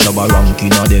Bantan. Shabba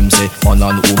ranking of them say man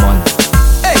and woman.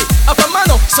 Hey, up a man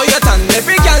up, so you turn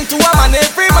every girl to a man,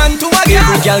 every man to a girl.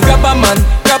 Every girl grab a man.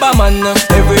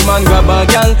 Every man grab a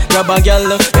girl.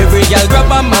 Every girl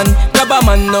grab a man,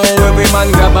 no, every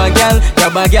man grab a girl.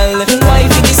 Why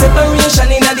is the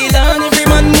separation in the land? Every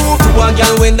man move to a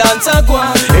girl when dance a go.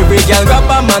 Every girl grab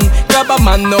a man,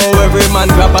 no, every man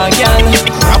grab a girl.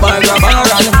 Grab a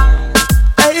run.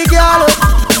 Hey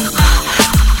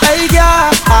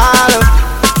girl,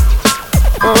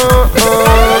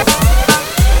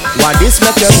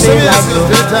 make you feel like though?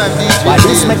 Why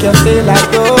this make you feel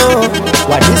like though?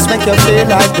 Why this make you feel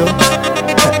like though?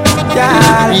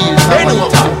 Girl,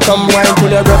 come wine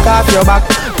till you broke off your back,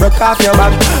 broke off your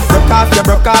back, broke off your,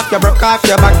 broke off your, broke off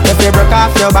your back. If you broke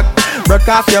off your back, broke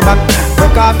off your back,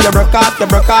 broke off your, broke off your,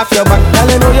 broke off your back. Girl,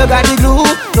 you know you got the glue,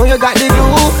 know you got the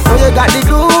glue, know you got the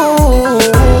glue.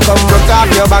 Come broke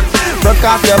off your back, broke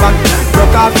off your back,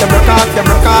 broke off your, broke off your,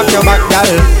 broke off your back,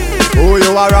 girl. Who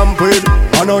you are ramp with?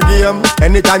 On no game.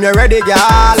 Anytime you're ready, girl.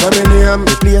 So me name.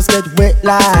 The place get wet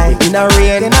like in a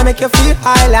rain. Then I make you feel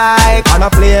high like on a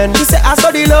plane. She say I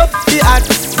saw the love, the hot.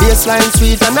 Baseline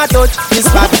sweet and I touch the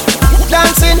spot.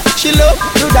 Dancing, she love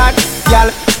do that. Girl,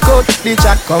 cut the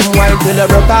chat. Come wine till you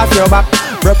broke off your back,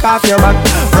 broke off your back,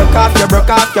 broke off your,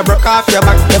 broke off your, broke off your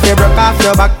back. If you broke off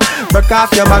your back, broke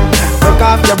off your back, broke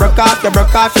off your, broke off your,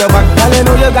 broke off your back. Girl, you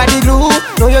know you got the glue,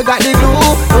 know you got the glue,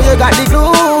 know you got the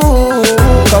glue.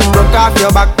 Come broke off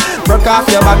your back, broke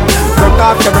off your back, broke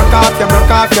off your, broke off your,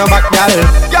 broke off your back, girl.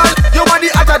 Girl, your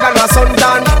body hotter than a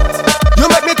suntan. You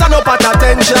make me turn up at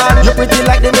attention. You pretty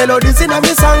like the melodies in a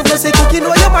me song. Just say cooking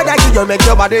what your mother give you make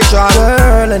your body strong.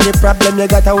 Girl, any problem you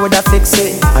got I woulda fix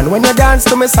it. And when you dance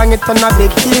to me song it turn a big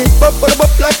hit. Bop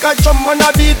like a drum on a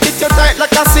beat. It you tight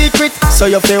like a secret. So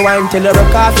you feel wine till you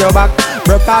broke off your back,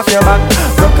 broke off your back,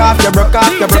 broke off your, broke off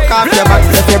your, broke off your back.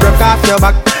 If you broke off your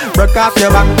back, broke off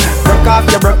your back, broke off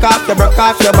your, broke off your, broke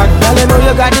off your back. Girl, you know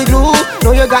you got the glue,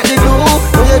 know you got the glue,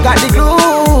 know you got the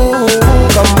glue.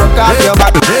 Come broke off your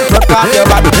back, broke off your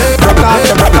back, broke off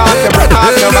your, broke off your, broke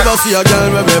off your back. Never see a girl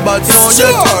with a bad sound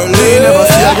yet. Never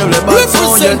see a girl with a bad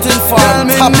sound yet. Representing from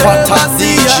Papa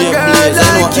DJ Blaze.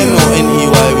 I know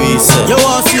N-E-Y we say. You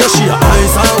want to see a she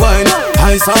ice and wine,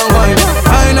 ice and wine.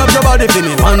 Wind up your body for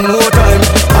me one more time.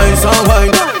 Ice and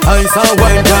wine, ice and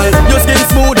wine, girl. Your skin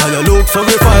smooth and you look so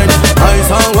refined.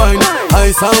 Ice and wine,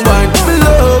 ice and wine.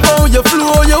 Love how you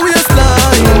flow your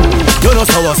waistline. You know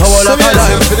sour like a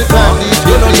lime.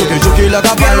 You know juky like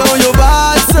a girl on your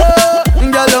bad so.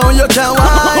 Girl on you can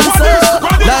wine so.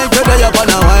 Like you're there upon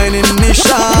a whining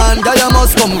mission. Girl you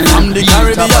must come from the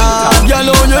Caribbean. Girl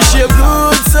on you shape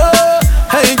good so.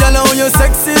 Hey girl on you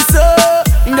sexy so.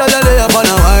 Girl you're there upon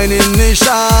a whining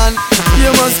mission. You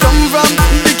must come from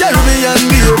the Caribbean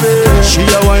baby. She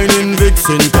a whining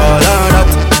vixen call her that.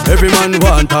 Every man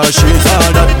want her she's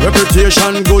all that.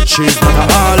 Reputation good she's not a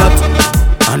harlot.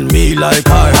 And me like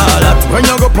her harlot. When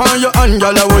you go on your hand,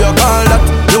 girl, what you call that?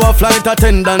 You a flight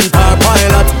attendant or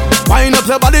pilot. Wind up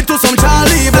your body to some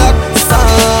Charlie Black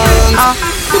song.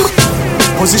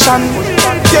 Position,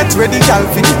 get ready, girl,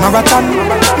 for the marathon.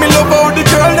 Me love how the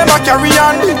girl never carry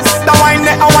on. The wine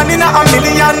that I want in a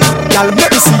million. Girl,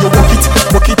 let me see you walk it,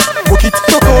 walk it, walk it.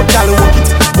 Talk out, girl, walk it,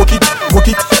 walk it, walk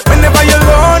it. Whenever you're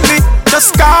lonely,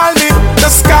 just call me,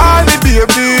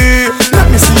 baby. Let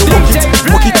me see you walk it,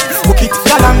 walk it, walk it.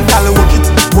 Girl, and girl, walk it,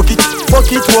 walk it, walk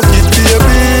it, walk it,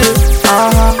 baby.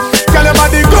 Girl, your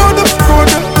body good, good.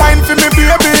 Wine for me,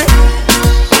 baby.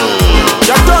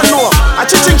 You don't know. I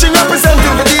ching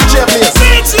representing the DJ Blaze.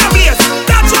 DJ Blaze,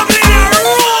 that's what we are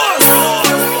rules.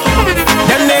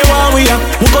 Them they want we are.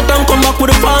 We got and come back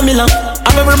with the formula.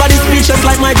 Have everybody speechless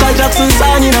like Michael Jackson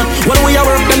sign, you know. When we are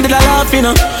work, them did a laugh, you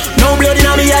know. No blood in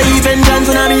me, I even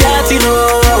dance in me heart, you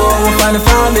know. We find the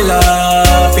formula.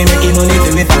 We making money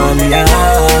to me formula.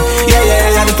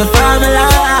 Yeah, that's the formula.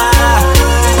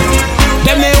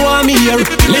 Them they want me here.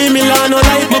 Leave me alone, no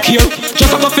life muck here.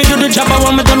 Just a go fit do the job, I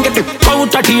want me done get the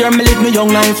out of here. Me live me young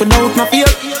life without no fear.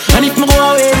 And if me go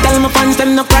away, tell my fans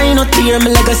them no cry, no tear. My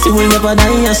legacy will never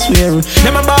die, I swear.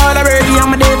 Them a ball already,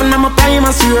 I'm a devil, I'm a prime,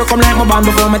 I swear. Come like my band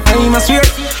before my time, I swear.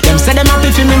 Them say them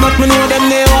happy for me, but me know them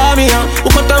they want me, Who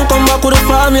cut and come back with the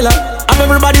formula. Have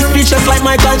everybody speechless like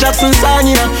Michael Jackson song,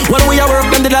 you know. When we are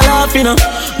work, them did a laugh, you know.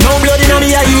 No blood in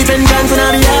me, I even dance in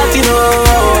me heart, you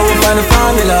know. We find the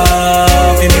formula.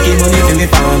 We making money to me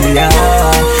formula.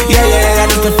 Yeah,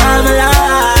 that's the formula.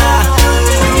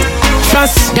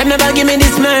 Trust, them never give me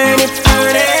this money.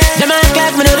 Them ain't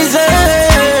got me no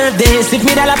deserve this. If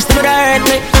me the laps, them hurt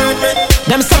me.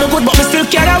 Them some good, but me still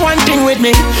carry one thing with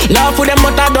me. Love for them,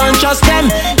 but I don't trust them.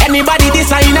 Anybody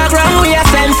decide in a ground, we a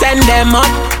send them up.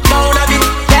 Down a bit,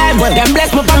 them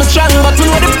bless me for me strong, but we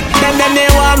know them they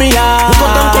want me, We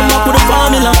cut and come back with the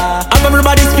formula. Have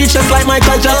everybody speechless like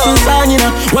Michael Jackson song, you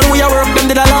know. When we are work, them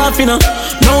did a laugh, you know.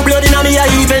 No blood in me, I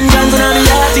even dance in me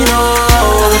heart, you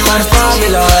know. We find the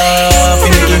formula. We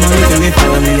making money to me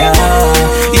formula.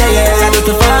 Yeah, that's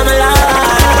the formula.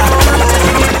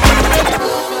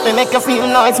 Me make you feel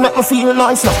nice, make me feel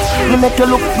nice now. Me make you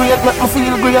look great, make me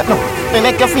feel great now. Me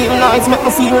make you feel nice, make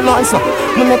me feel nice now.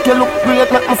 Me make you look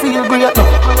great, make me feel great now.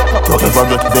 Don't ever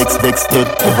get vexed,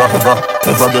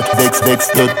 ever get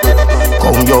vexed.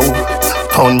 Come yo,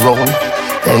 turn round,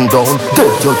 bend down,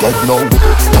 get your dead now.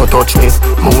 Don't touch me,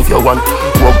 move your one.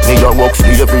 Walk me your walk,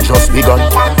 slavery just begun.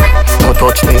 Don't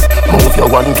touch me, move your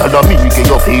one. Tell me, get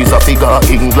your face a figure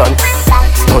England.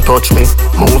 Don't touch me,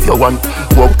 move your one.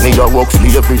 Walk me your walk,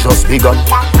 slavery just begun.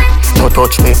 Don't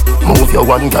touch me, move your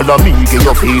one. Tell me, get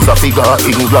your face a figure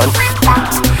England.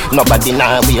 Nobody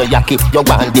now wear yaki. You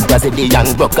want the Brazilian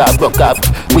broke off.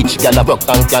 Which gal a broke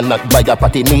and cannot buy a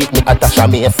party? Meet me at a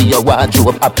chamois for your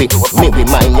wardrobe happy. Me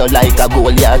remind you like a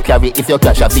goal you carry. If you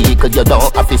crash a vehicle, you don't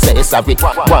have to say sorry.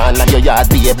 One of your yard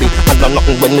baby, and no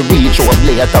nothing when we reach home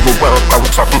later we work out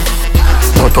something.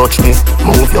 Don't touch me,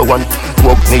 move your one.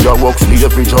 Walk me your walk,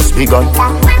 slavery just begun.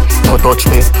 Don't touch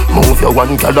me, move your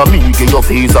one. Gal a me get your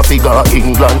face a figure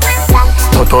England.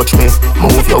 Don't touch me,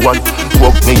 move your one.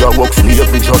 Walk me your walk,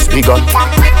 slavery just begun.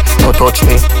 Don't touch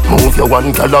me, move your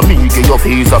one. Gal a me get your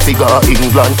face a figure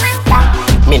England.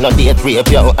 Me no date rape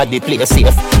you at the place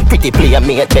safe. Pretty player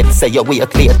mate bet say you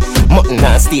wait late. Mutton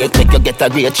and steak make you get a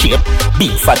great shape.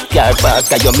 Big fat car park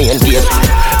at your main gate.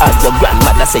 As your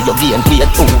grandmother say you gain weight.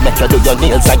 Who make you do your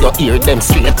nails and you hear them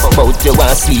straight. About you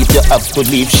want sleep you have to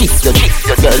leave. Shift your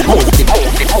girl move it.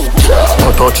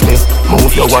 Don't touch me,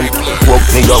 move your one. Walk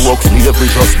me your walk, slavery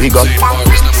just begun.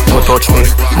 Don't touch me,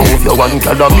 move your one.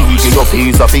 Gal a me get your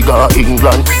face a figure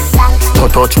England. Don't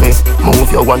touch me,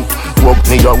 move your one. Walk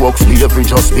me your walk, slavery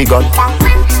just begun.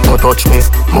 Don't touch me,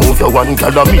 move your one.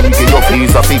 Gal a me get your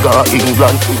face a figure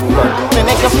England. Me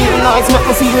make you feel nice, make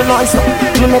me feel nice now.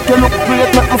 Me make you look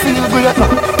great, make me feel great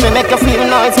now. Me make you feel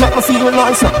nice, make me feel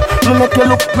nice now. Me make you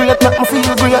look great, make me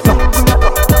feel great now.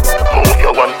 Move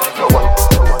your one, your one.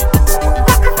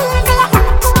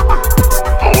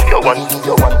 Move your one,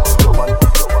 your one.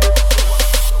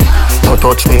 Don't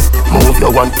touch me, move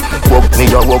your one. Walk me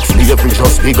your walk, slavery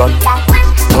just begun.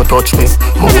 Don't touch me,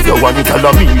 move your one.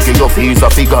 Tell me, get your face a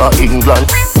figure England.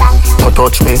 Don't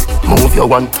touch me, move your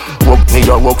one. Walk me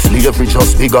your walk, slavery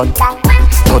just begun.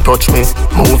 Don't touch me,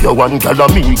 move your one. Tell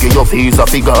me, get your face a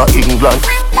figure England.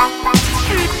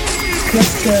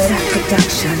 Yes, good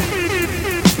production.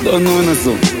 Don't know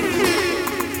nothing.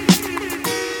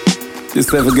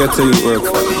 Just never get to your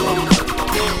work.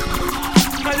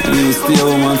 And you stay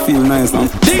home and feel nice and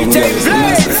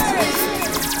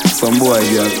some boy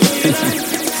yeah.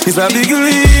 It's a big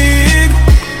league.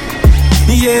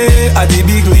 Yeah, at the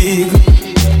big league.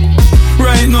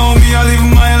 Right now me I live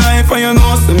my life and you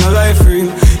know see my life real.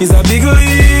 It's a big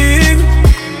league.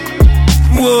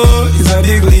 Whoa, it's a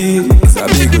big league. It's a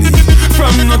big league.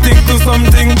 From nothing to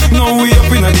something, now we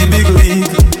up in the big league.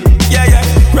 Yeah, yeah.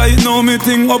 Right now me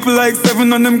thing up like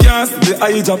 7 on them cars, the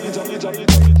eye job.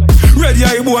 Ready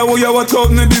eye boy, who you watch out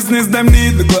in the business, them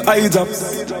need little eye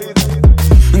jobs.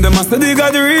 And them a say they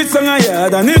got the reach on a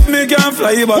yard, and if me can't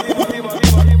fly back.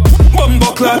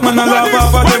 Bumbo clock, man, I laugh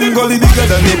off of them gully bigger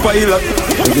than the pilot.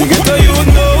 If we get to you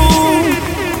know,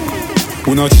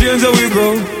 we not change how we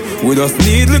grow. We just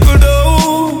need little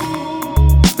dough.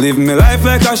 Live me life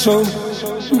like a show.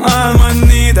 All man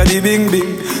need a the bing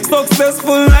bing.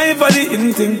 Successful life a the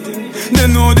in thing. They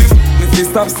know the if they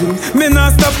stop sing. Me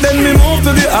not stop then me move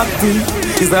to the acting.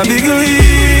 It's a big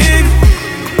league.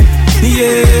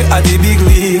 Yeah, a the big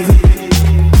league.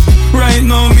 Right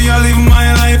now me I live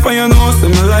my life and you know see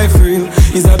my life real.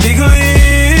 It's a big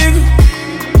league.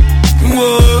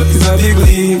 Whoa, it's a big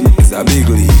league. It's a big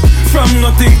league. From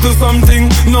nothing to something,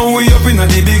 now we up in a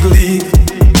the big league.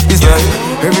 Yeah,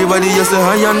 everybody just say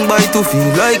high and buy to feel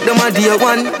like them a dear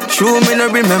one. Show me no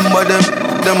remember them.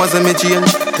 Them as a me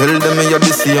change. Tell them me you're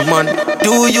the same man.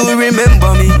 Do you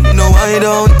remember me? No, I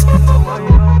don't.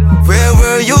 Where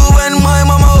were you when my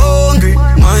mama hungry?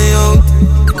 My out.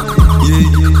 Yeah,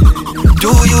 yeah.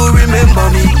 Do you remember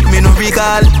me? Me no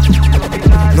recall.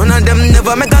 None of them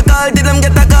never make a call. Did them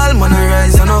get a call? Man, I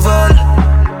rise and I fall.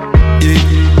 Yeah.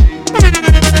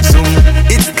 So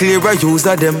it's clear I use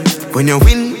of them. When you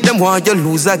win, them want you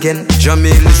lose again.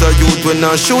 Jamil is a youth when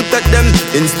I shoot at them.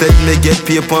 Instead me get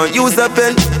paper and use a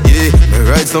pen. Yeah, me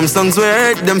write some songs where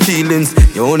I hurt them feelings.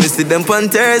 You only see them on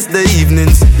Thursday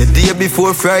evenings. The day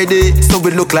before Friday, so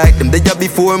we look like them the day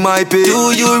before my pay.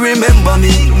 Do you remember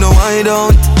me? No, I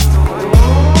don't.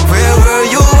 Where were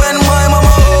you when my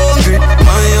mama hungry?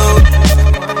 My out.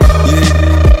 Yeah.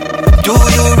 Do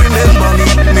you remember me?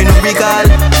 Me no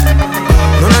recall.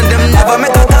 None of them never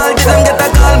make a call. Did them get a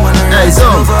call? Man, I rise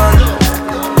and fall.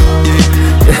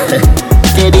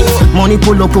 Money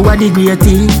pull up over the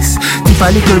greatest. If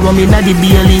a little rum inna the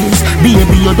Baileys,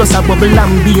 baby you just a bubble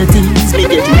and beaties. Me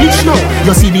get rich now,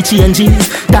 you see the changes.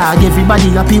 Dog everybody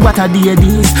happy what a day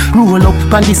this. Roll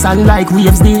up on the sand like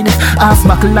waves did. Half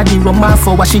buckle of the rum half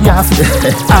for what she have.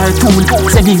 Our tool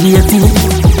segregated.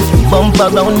 Bump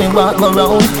around me walk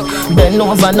around. Bend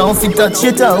over now if you touch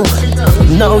it out.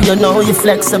 Now you know you're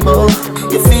flexible.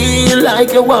 You feel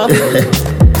like you walk.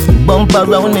 Bump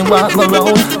around me walk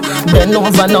around. Bend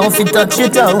over now if you touch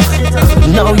it out.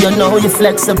 Now you know you're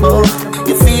flexible.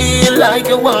 You feel like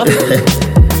you walk.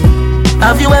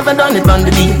 Have you ever done it on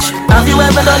the beach? Have you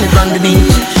ever done it on the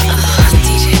beach?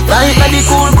 Right now the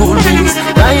cool breeze.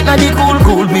 Right now the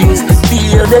cool breeze.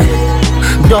 Feel the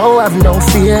don't have no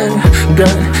fear, girl,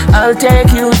 I'll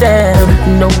take you there.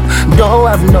 No, don't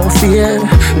have no fear,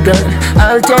 girl,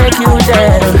 I'll take you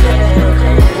there.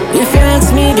 If you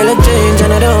ask me, girl, I change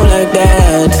and I don't like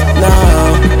that. No,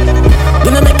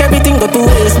 do not make everything go to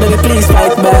waste, baby, please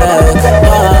fight back.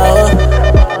 No,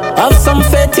 have some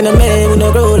faith in a man, we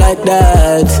don't grow like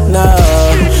that. No,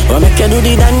 what make you do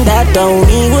the done that, don't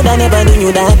me, would I never do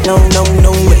you that, no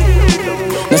way.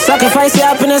 No sacrifice your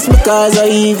happiness because of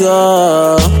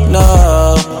ego.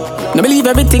 No believe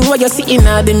everything what you see in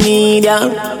the media.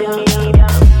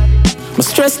 I'm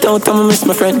stressed out and I miss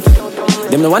my friend.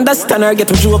 Them no understand or get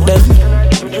to joke them.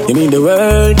 You mean the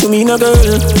world to me, no girl.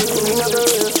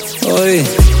 Oi,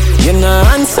 you no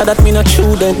answer that me not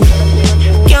true then.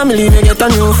 Can't believe you get a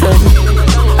new friend.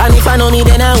 And if I know me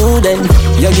then I wouldn't.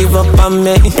 You give up on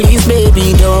me. Please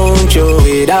baby don't throw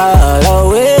it all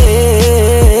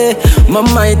away. My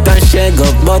might and shake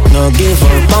up, but no give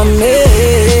up on me.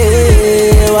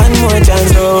 One more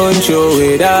chance, don't throw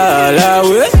it all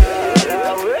away.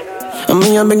 I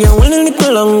mean, I've been getting a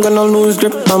little longer, no lose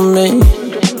grip on me.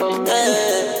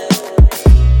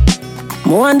 I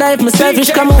wonder if my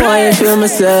selfish come why I feel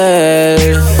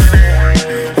myself.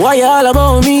 Why you all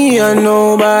about me and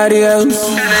nobody else?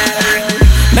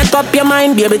 Make up your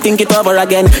mind, baby, think it over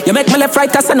again. You make me left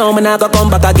right, I say no, me not go come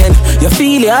back again. You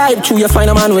feel your hype, true, you find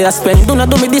a man where you spend. Do not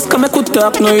do me this, come I could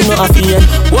talk, no, you know I feel.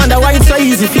 Wonder why it's so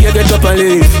easy for you to get up and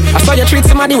leave. I saw you treat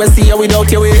somebody when see you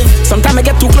without your wave. Sometimes I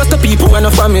get too close to people when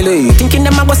a family. Thinking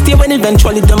them I go stay when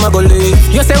eventually them I go leave.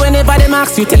 You say whenever them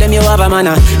ask you, tell them you have a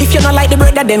manner. If you not like the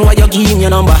brother, then why you give him your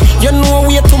number? You know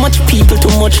we too much people,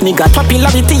 too much nigga.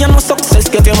 Popularity, you know success,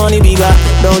 get your money bigger.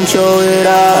 Don't show it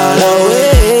all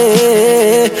away.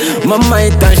 My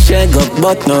might and shake up,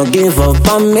 but no give up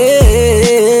on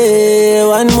me.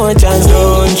 One more chance,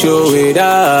 don't show it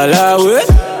all away.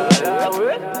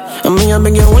 I mean, I've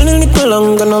been getting a little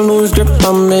longer, no lose grip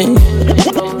on me.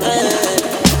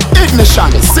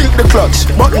 Ignition, sink the clutch,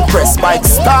 button press, bike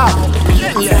start.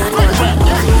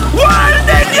 Well,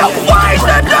 then you wind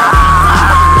the door.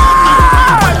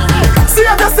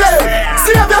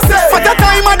 Save yourself, for the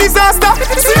time of disaster.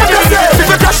 Save yourself, if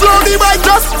you crash low the bike,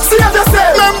 just save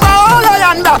yourself. Remember all I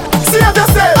under, save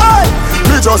yourself.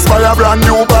 Me just buy a brand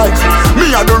new bike.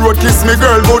 Me a the road kiss me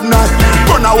girl good night.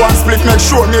 Gonna one split, make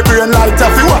sure me brain light.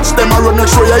 If you watch them a road, make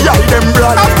sure you eye them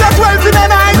bright. After 12 in the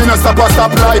night, me no stop a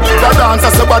stop light. The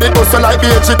dancer somebody hustle like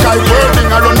the H kite.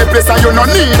 Whirling around the place and you no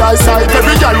need eyesight.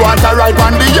 Every girl want a ride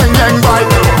on the yang bike.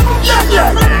 Yang,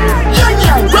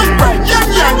 bang bang,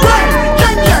 yang, bang.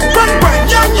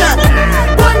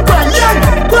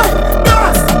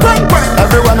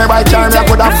 Everywhere me buy time, you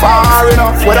coulda far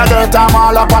enough. With a dirt I'm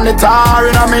all up on the tar,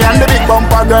 you know. Me and the big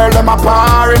bumper girl, them a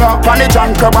par, you know. On the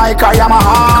junker bike, I am a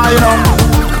high, you know.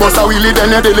 Bust a wheelie,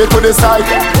 then you delay to the side.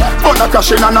 But a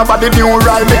crash in and nobody new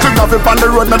ride. Make you gravel on the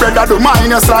road, my brother do mine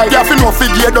your slide. You have to know fi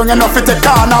gear down, you know fi take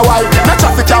corner wide. No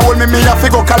traffic can hold me, me have to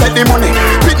go collect the money.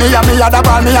 Pick me and me a the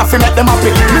ball, me have to make them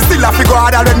happy. Me still have to go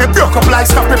harder when me broke up like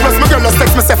Scrappy. Plus my girl just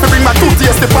text myself to bring my 2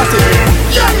 tears to party.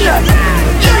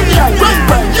 Yang, bang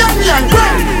bang, yang,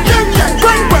 bang. Yang,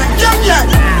 bang bang, yang,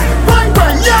 bang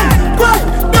bang, yang, bang,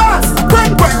 dance,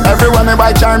 bang bang. Everywhere me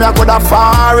buy charm, you coulda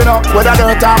far enough. With a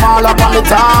dirt I'm all up on the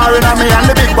tar, you know. Me and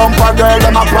the big bumper girl,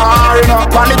 them a par, you know.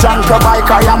 On the junker bike,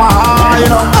 I am a high, you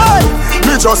know. Hey!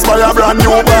 Me just buy a brand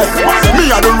new bike. Me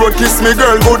a the road kiss me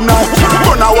girl good night.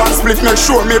 Gonna one split, make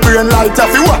sure me brain light.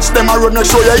 If you watch them a road, make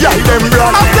sure you eye them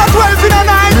bright. After 12 in the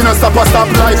night, me no stop a stop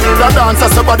light. The dancer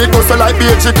somebody hustle like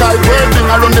the H kite. Whirling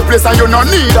around the place and you no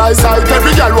need eyesight.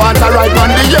 Every girl want a ride on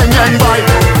the yang bike.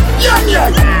 Yang,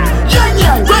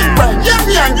 bang bang,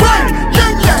 yang, bang.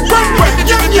 Yang, bang bang,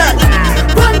 yang,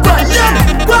 bang bang, yang,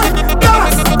 bang,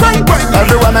 dance, bang bang.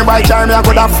 Everywhere me boy carry me, I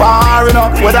could have far, you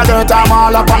know. With a dirt, I'm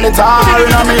all up on the tar,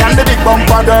 you know. Me and the big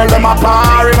bumper girl, them a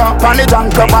par, you know. On the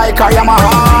junker bike, I am a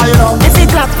high, you know. If it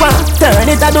clock one,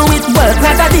 turn it, I do it work.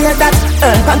 Not a day that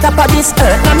earn on top of this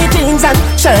earth. Now me jeans and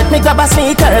shirt, me grab a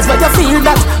sneakers. But you feel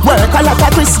that work a lot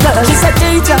of Chris girl. She said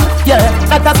teacher, yeah,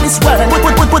 not of this world.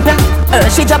 Put that.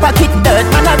 She drop a kick dirt,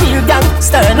 man a real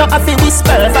gangster. Not a fi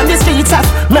whisper from the streets of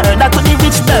murder to the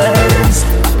rich birds.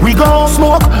 We gon'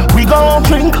 smoke, we gon'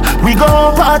 drink, we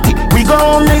gon' party, we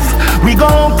gon' live, we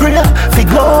gon' pray for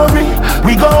glory.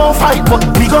 We gon' fight, but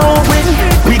we gon' win.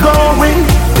 We gon' win,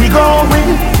 we gon' win.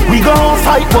 We gon'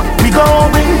 fight, but we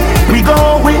gon' win. We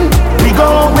gon' win, we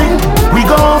gon' win. We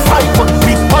gon' fight, but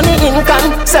we money in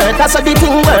concert, that's how the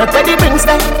thing work. Where the brings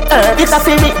them earth, it's a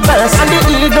fi reverse. And the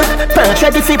eagle perch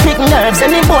ready fi pick nerves.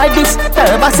 Any boy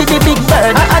disturb, I see the big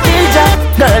bird. A DJ,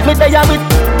 girl, me there with.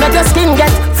 Make your skin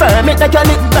get firm, make your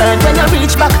lip burn. When you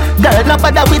reach back, girl, no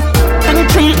bother with. Bring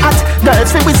 3 hot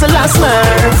girls fi whistle and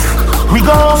smurf. We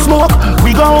gon' smoke,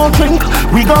 we gon' drink,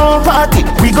 we gon' party,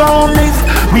 we gon' live,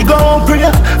 we gon' pray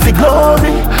for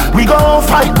glory. We gon'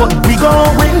 fight, but we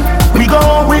gon' win. We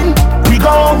gon' win, we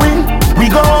gon' win. We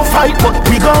gon' fight, but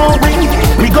we gon' win.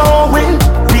 We gon' win,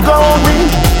 we gon' win.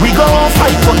 We gon'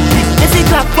 fight, but we. If it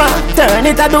clock one, turn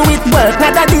it, I do it work.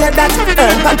 Not a day that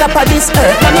earn on top of this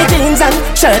earth. Now me jeans and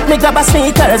shirt, me grab a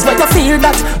sneakers. But you feel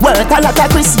that work a lot of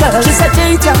Chris girl. She said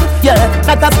teacher, yeah,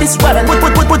 not of this world.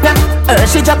 Put that.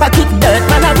 She drop a kick dirt,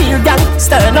 man a real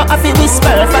gangster. Not a fi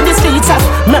whisper from the streets of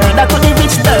murder to the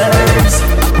rich birds.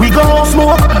 We gon'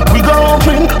 smoke, we gon'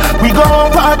 drink, we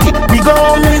gon' party, we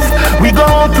gon' live, we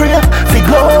gon' pray for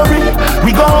glory.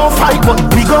 We gon' fight, but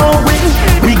we gon' win.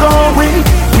 We gon' win,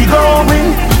 we gon'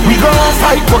 win. We gon'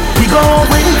 fight, but we gon'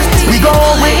 win. We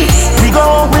gon' win, we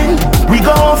gon' win. We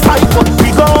gon' fight, but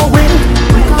we gon' win.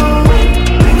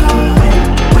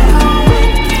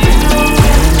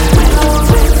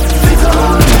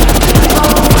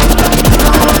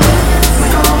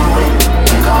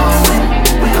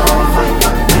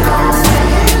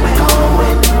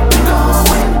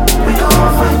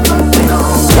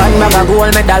 Bag a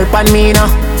gold medal pan me now.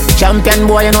 Champion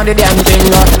boy, you know the damn thing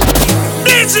now.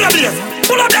 DJ Blaze,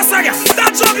 pull up that saga.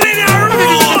 Start juggling your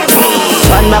rules.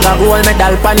 One bag a gold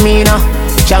medal pan me now.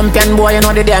 Champion boy, you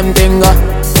know the damn thing now.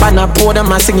 Pan a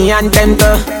podium and sing the anthem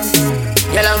to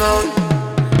Yellow Moon.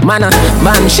 Man,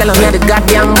 man, shell me the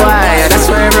goddamn boy. That's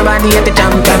why everybody at the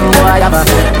champion boy. Have a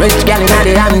rich gal in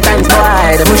the Hamptons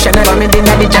boy. The bush never made in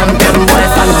the champion boy.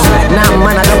 Now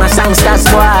man, I don't a songsters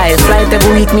boy. Flight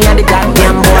every week me at the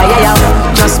goddamn boy. Yeah,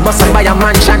 yeah. Just bust up by a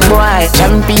mansion boy.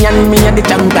 Champion me at the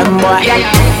champion boy. Yeah,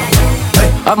 yeah.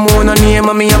 I'm on a name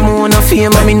and me, I'm on a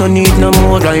fame and me no need no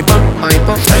more life up.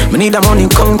 Me need a money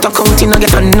counting, I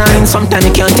get a 9. Sometimes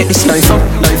you can't take this life up.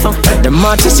 The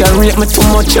artists you rate me too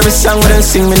much. Every song when they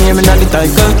sing me name in the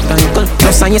title. No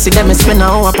song you see them spend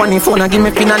an hour on the phone and give me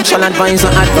financial advice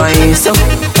or advice.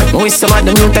 We some of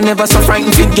them youth that never so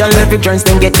frightened fit girl. Every joints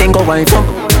them get ten go wife up.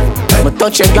 But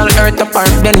touch a girl earth apart,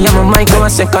 then you my mic go a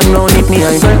second round if me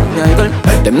I girl.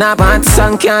 Them not bad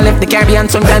song can't left the Caribbean.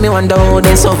 Sometimes me wonder how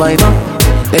they survive.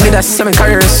 They did a 7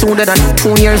 career sooner than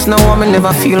 2 years now. I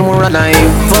never feel more alive.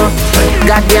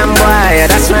 Goddamn boy,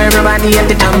 that's why everybody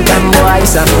at the champion boy.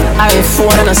 So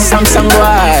iPhone and a Samsung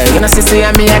boy. You know see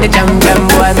me at the champion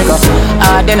boy. Me go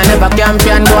then I never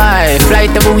champion boy.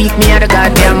 Flight every week me at the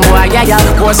goddamn boy. Yeah,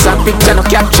 yeah. Post a picture no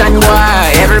caption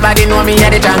boy. Everybody know me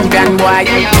at the champion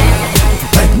boy. Yeah, yeah.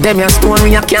 Them your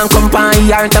story I can't compare.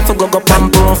 Art to go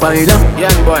and profile. Yeah,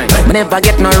 boy. Me never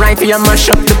get no right for you mash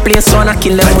up the place, so I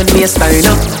kill them with baseline.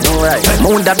 Alright.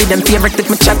 Mood that be them favorite if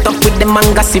me chat up with them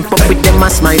and gossip up with them and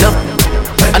smile up.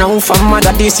 And a who for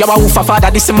mother this, you a who for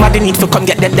father this. Somebody need to come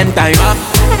get them time.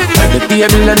 The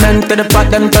table and then to the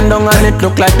pot them turn down and it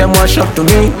look like them wash up to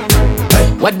me.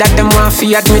 What that them want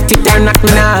fi admit it or not, me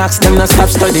nah ask them no stop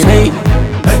studying me.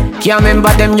 Can't remember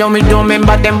them, yo, me don't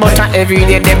remember them, but every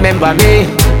day they remember me.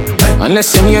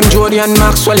 Unless you name Jody and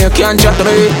Maxwell, you can't chat to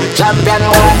me. Champion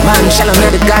boy, man, shall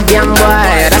I the goddamn boy.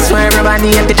 That's why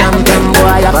everybody at the champion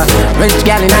boy. Have a rich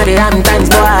gal in the Hamptons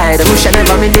boy. The bush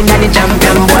never made in the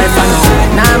champion boy.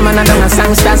 Nah, man, I don't a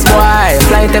songsters boy.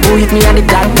 Flight every week me at the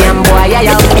goddamn boy.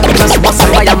 Yeah, yeah, just bust up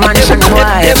by a mansion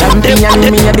boy. Champion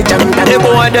me at the champion boy. The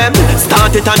boy them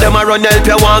start it and them a run help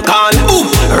you one call.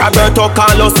 Roberto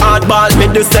Carlos hardball.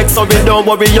 Made the sex so we don't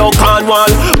worry you can't wall.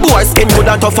 Boy skin good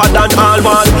and tougher than all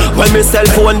wall. When me cell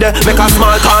phone there, make a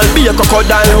small call. Be a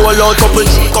crocodile, roll out couple.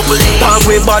 Talk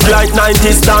way bad like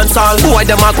 90s dancehall. Boy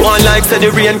them a go on like say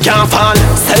the rain can't fall.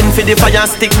 Send for the fire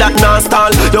stick that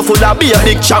non-stall. You full of be a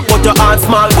big chop but your heart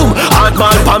small. Boom, hard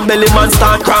man, pan belly man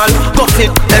start crawl. Buff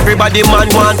it, everybody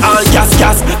man want all gas.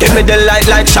 Give me me the light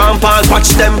like champagne. Watch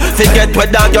them, forget where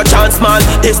dog your chance, man.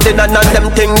 This thing and none them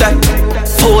thing that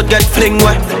food get fling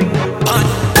wet.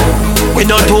 We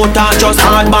no total, just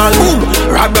hardball. Boom.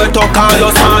 Roberto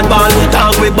Carlos hardball.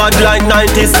 Dog we bad like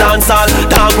 90s dancehall.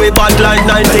 Dog we bad like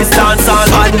 90s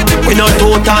dancehall. We no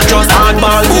total, just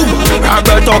hardball. Boom.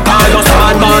 Roberto Carlos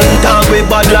hardball. Dog we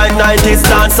bad like 90s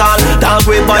dancehall. Dog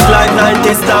we bad like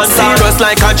 90s dancehall. Serious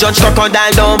like a judge,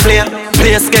 crocodile don't play.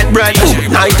 Place get bright,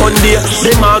 night on day.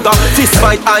 The maga, fist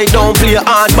fight, I don't play.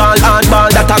 Hardball,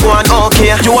 that I go on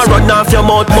okay. You a run off your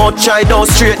mouth, try down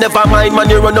straight. Never mind man,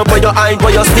 you run up where your eye,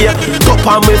 where you stay. Go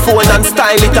on my phone and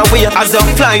style it away. As you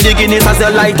fly the Guinness, as you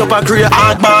light up a grey.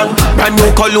 Hardball, brand new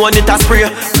cologne it a spray.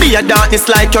 Be a darkness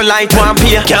like your light one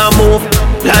pay. Can't move,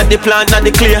 like the plant and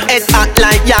the clear. Head hot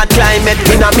like yard climate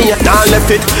in a me. Now left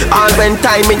it, all when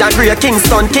time in a grey.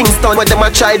 Kingston, where them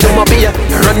a try do my beer.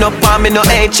 Run up on me no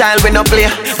a child when no play.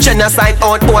 Genocide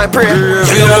out boy pray.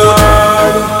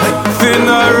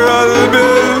 Funeral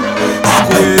bill,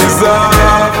 squeeze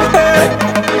off. Hey,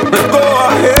 go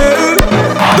ahead,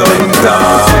 don't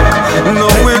talk. No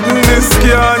witness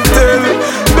can't tell.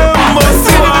 Them must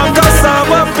want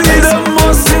cassava pea. Them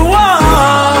must want.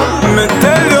 Me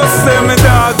tell you, say me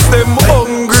dogs them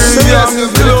hungry and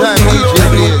glutton.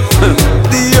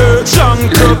 The earth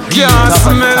chunk up can't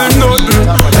smell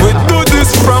nothing. We do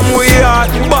this from we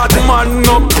heart. Bad man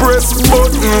no press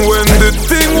button when the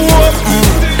thing open.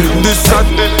 This at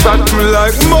me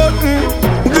like mutton.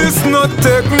 This not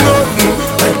take nothing.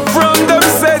 From them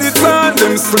said it and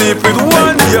them sleep with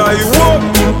one eye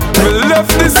open. Me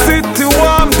left the city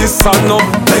warm. This sun up.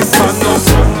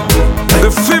 The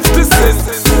 50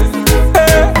 cents.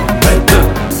 Hey,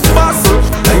 bustle.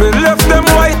 Me left them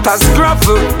white as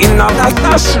gravel in a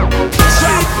dash.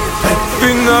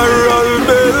 Funeral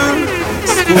bell,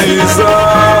 squeeze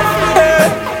off. Hey,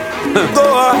 go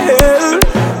ahead,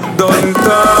 don't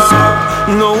talk.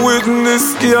 No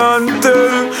witness can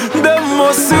tell. Them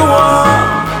must see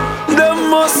one. Them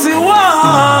must see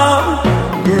one.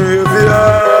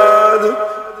 Graveyard,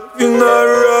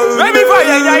 funeral. Baby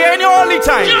fire, you hear any only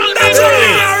time. That's it.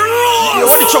 You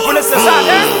want the trouble, let's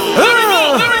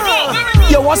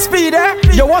You want speed, eh?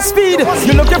 You want speed.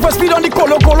 You looking for speed on the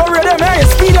color rhythm, eh?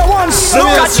 Speed at once. Look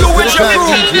at you with your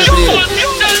crew.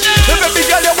 Baby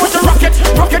girl, you want to rock it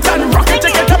and rock it.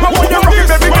 Take it time, I want you rock it,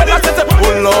 baby girl. I said,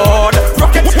 oh Lord,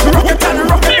 rock it and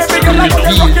rock it, baby girl. I want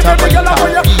you rock it, baby girl. I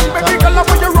want you, baby girl. I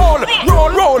want you roll and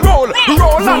roll,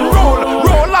 roll and roll,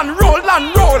 roll and roll and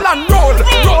roll and roll,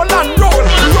 roll and roll,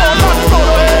 roll and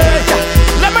roll.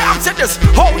 Let me ask you this: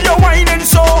 how you whining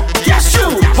so? Yes,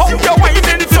 you. How you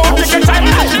whining so? Take your time.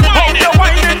 How you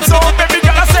whining so, baby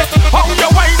girl? I say, how you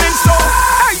whining so?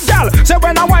 Hey, girl, say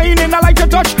when I whining, I like to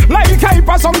touch. Like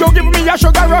hyper, some you give me a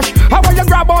sugar rush. How about you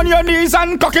grab on your knees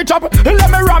and cock it up? Let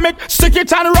me ram it, stick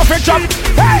it and rough it up.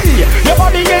 Hey, your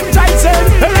body enticing,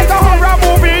 like a horror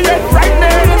movie, it's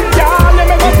frightening. Girl, let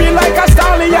me go feel like a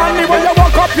stallion. When you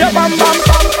walk up, your bam bam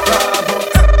bam.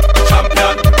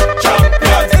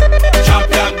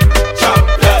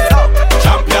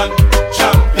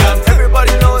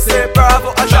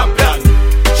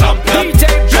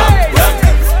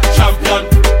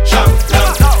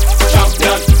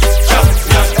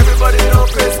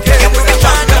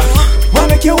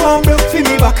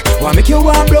 Make you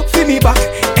one block for me back,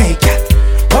 hey cat.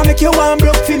 Why make you one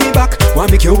block for me back? Why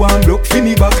make you one block for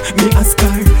me back? Me ask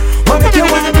her. Why make you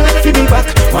one block for me back?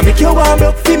 Why make you one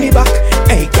block for me back?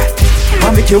 Hey cat. Why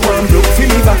make you one block for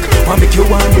me back? Why make you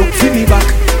one block for me back?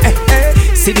 Hey, hey.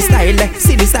 See the style,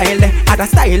 see the style. Other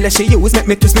style she use make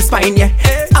me twist my spine, yeah.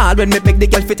 All when me beg the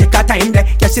girl fi take her time there,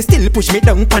 yeah she still push me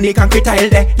down on the concrete tile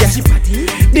there, yeah. She fatty.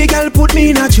 The girl put me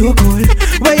in a chokehold,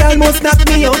 where you almost knock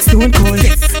me out stone cold.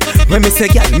 When me say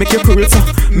girl make you cool so,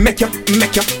 make you.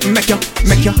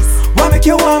 Why make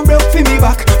you one block for me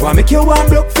back? Why make you one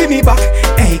block for me back?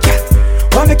 Hey girl.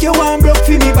 Why make you one block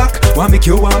for me back? Why make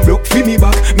you one block for me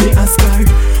back? Me ask her.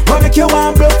 Why make you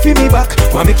one block for me back?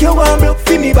 Why make you one block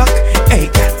for me back?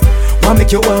 Hey girl. Why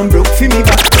make you one block for me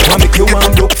back? Why make you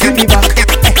one block for me back?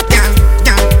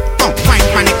 Don't wine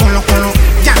pan the colo.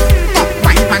 Don't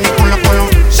wine pan the colo.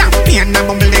 Champagne and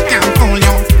bubble they can't fool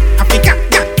you. Africa,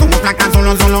 move like a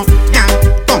zolo.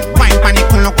 Don't wine pan the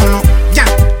colo.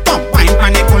 Don't wine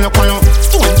pan the colo.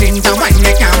 Stone ginger wine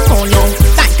they can't fool you.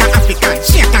 Like a African,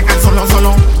 shake like a zolo.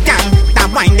 That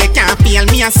wine they can't feel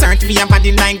me a search for your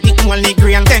body like the Holy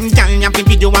Grail. Then girl you have the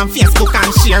video on Facebook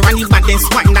and share, and the baddest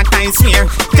wine that I swear.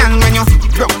 Girl when you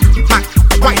broke back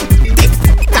wine, tick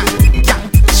tock, girl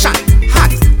shot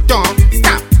hot, don't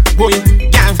stop, boy.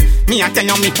 Girl me a tell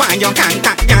you me why you can't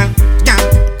talk, girl.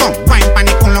 Don't wine pan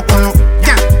the colo.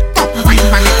 Girl don't wine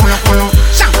pan the colo.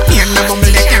 Champagne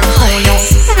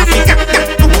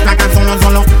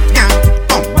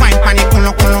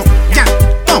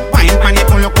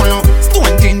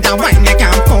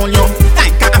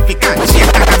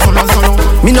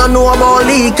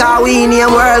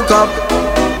World Cup.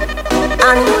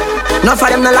 And none of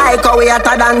them no like how we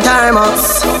hotter than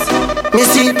thermos. Me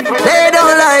see, they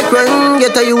don't like when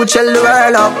get a youth shell the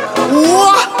world up.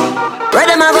 What? Where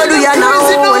them a go do ya now?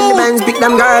 When the men pick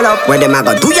them girl up. Where them a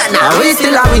go do ya now? We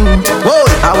still a win.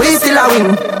 Whoa, we still a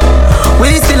win.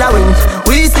 We still a win.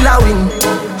 We still a win.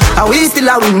 We still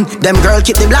a win. Them girl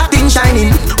keep the black thing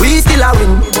shining. We still a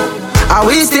win.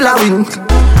 We still a win.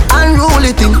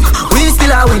 Unruly thing. We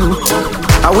still a win.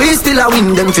 We still a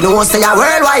win. Them fi know say a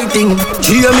worldwide thing.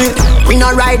 Hear me? We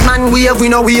no ride man wave, we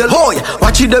no wheel. Boy,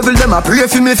 watch the devil them a pray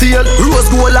for me feel. Rose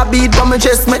gold a beat for me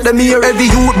chest make them hear. Every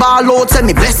youth ball out say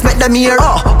me bless make them hear.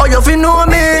 Oh, you fi know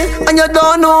me and you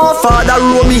don't know. Father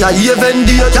row me a even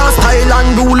deal. Just style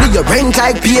and rule you rent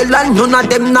like pale. And none of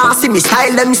them nah see me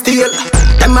style them steal.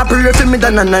 Them a pray for me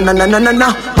da na na na na na na na.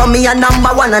 But me a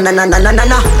number one na na na na na na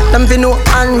na. Them fi know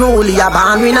unruly a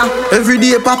born winner. Every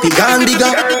day papi gone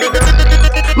bigger.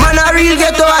 Man a real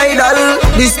ghetto idol.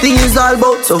 This thing is all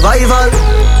about survival.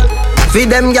 Feed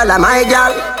them gal a my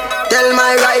gal. Tell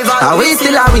my rival. We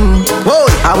still a win. Whoa,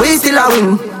 we still a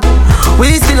win.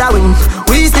 We still a win.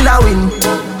 We still a win.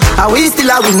 We still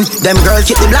a win. Them girls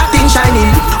keep the black thing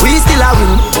shining. We still a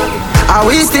win.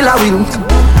 We still a win.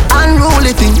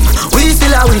 Unruly thing. We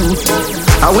still a win.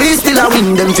 We still a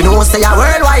win. Them fi know say a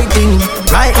worldwide thing.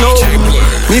 Right now,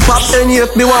 me pop any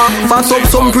if me want. Fast up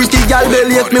some pretty gal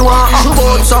belly if me want.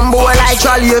 But some boy like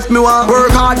Charlie if me want.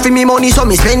 Work hard for me money so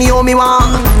me spend it how me want.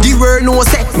 The world know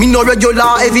say me no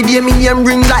regular. Every day me name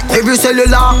ring like every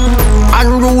cellular.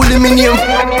 Unruly me name.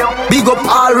 Big up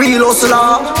all real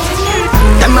hustler.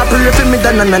 Them a pray for me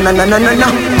da na na na na na na na.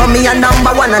 But me a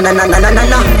number one na na na na na na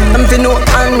na. Them fi know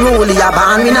unruly a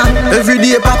born winner. Every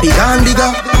day papi gone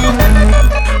bigger.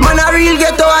 Man a real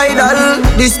ghetto idol.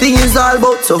 This thing is all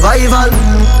about survival.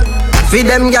 Feed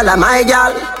them gal a my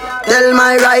gal. Tell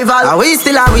my rival. We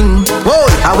still a win. Whoa,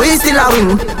 we still a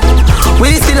win.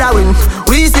 We still a win.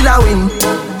 We still a win.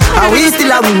 We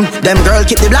still a win. Them girl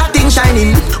keep the black thing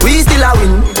shining. We still a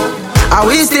win.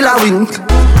 We still a win.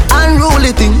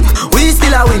 Unruly thing. We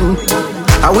still a win.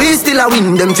 We still a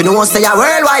win. Them fi know say a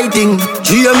worldwide thing.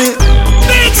 Hear me?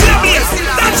 Bitch,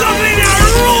 that's up in your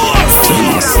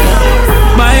rules.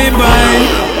 Bye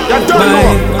bye.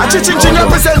 I ching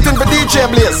representing for DJ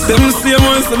Blaze. Them same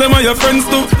ones, so them are your friends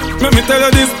too. Let me tell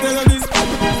you this.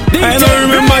 I don't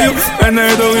remember you, and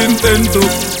I don't intend to.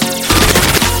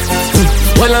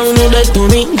 Well, I know that to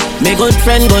me. My good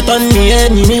friend got on me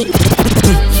enemy.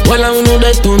 Well, I know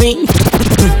that to me.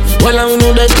 Well, I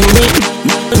know that to me.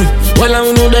 Well,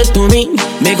 I know that to me.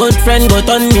 My good friend got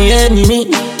on me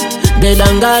enemy. Dead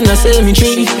and gone a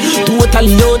cemetery.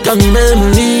 Totally out of me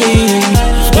memory.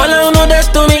 Well, I know that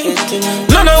to me.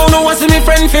 No, no, no, what's me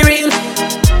friend for real?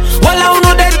 Well, I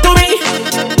know that to me.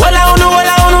 Well, I know, well,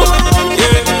 I know.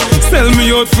 Sell me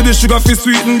out for the sugar fi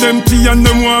sweeten them tea and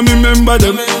them want me remember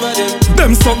them.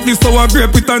 Them suck this sour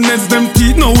grape with and nets them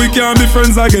teeth. Now we can't be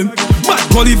friends again. Bad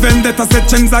gully vendetta set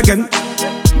chains again.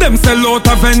 Them sell out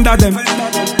a vendor them.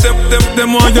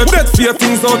 Them want your dead fear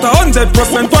things out 100%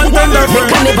 one tender friend.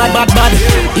 Make a never bad.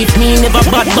 If me never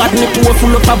bad, me too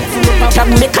full of that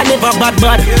make a never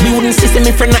bad. Me wouldn't see me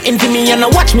friend not envy me and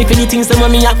watch me for the things them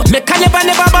me have. Make a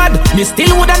never bad. Me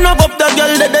still woulda knock up the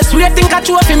girl that the sweet thing catch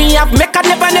you for me have. Make a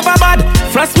never bad.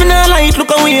 Frost me no light,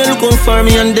 look away, looking for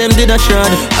me and them did a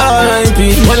shot.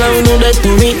 R.I.P. Well, I know that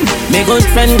to me. My good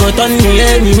friend got on me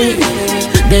enemy.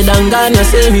 Dead and gone a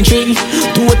cemetery.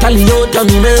 Totally out of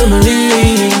me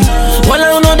memory. Well,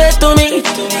 I know that to me.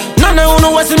 No,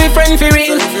 no, what's me friend for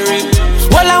real?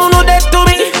 Well, I know that to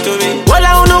me. Well,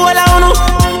 I know.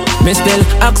 Me still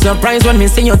act surprised when me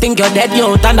see you think you're dead,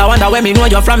 yo. And I wonder where me know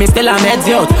you're from, me still a meds,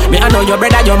 yo. Me I know your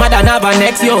brother, your mother never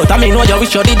next, yo. And me know you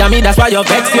wish you did me, that's why you're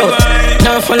vexed, yo.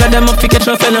 Now follow them up, pick a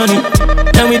felony.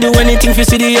 Then we do anything for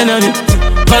see the enemy.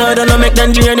 Follow them, make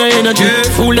them drain your energy.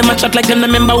 Fool them a chat like them,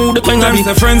 remember who the queen of it.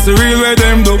 Them say friends the real way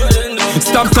them do.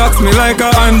 Stop talks me like a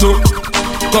handle.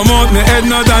 Come out me head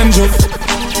no dandruff.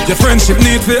 Your friendship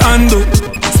need for handle.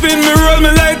 Spin me, roll me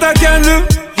like a candle.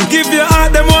 Give your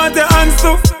heart, them want your hands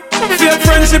too. Fake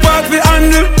friendship out for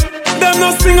handle. Them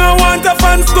no sing I want a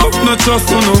fan stuff. No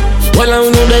trust you know. Well, I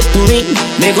know that to me.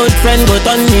 My good friend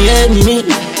got on me enemy.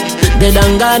 Dead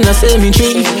and gone a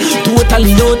cemetery.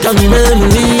 Totally out of me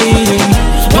memory.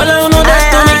 Well, I know that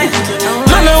to me.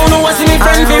 Man, I know what's me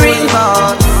friend for real.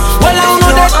 Well, I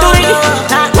know that to me.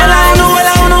 Well, I know.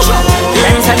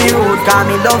 Lens on the road, call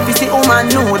me love to see woman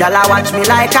nude. Y'all watch me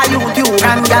like a YouTube.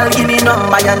 And y'all give me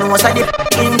number, you know so the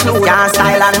include. Can't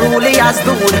style and rule as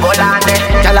dude. But on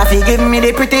y'all have to give me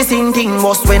the pretty sing thing.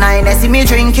 Most when I see me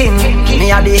drinking.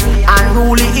 Me a the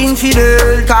unruly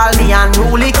infidel. Call me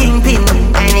unruly kingpin.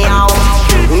 Anyhow,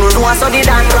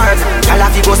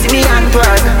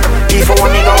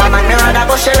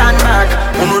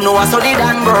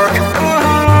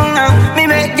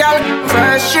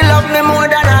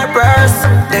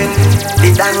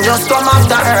 just come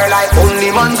after her like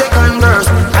only man second verse.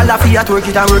 Girl a fi at work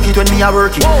it and work it when me a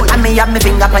work it. And me have me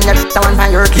finger on your the one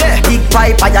pan jerky. Big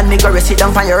pipe and nigga sit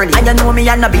down for early. And you know me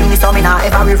and a beanie so me nah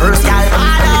ever reverse, girl.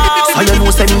 So you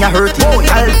know say me a hurt it.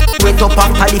 Girl, wait up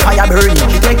after the fire burning.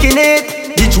 She taking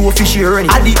it, the trophy she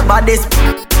earning. I the baddest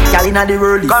girl inna the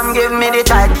world. Come give me the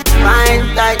tight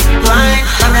wine, tight wine.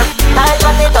 Come here, tight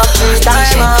put it up 3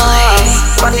 times.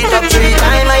 Put it up 3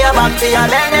 times. I your back for your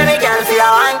then every girl for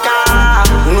your anchor.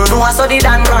 No know so the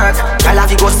dan work. Girl have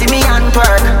to go see me and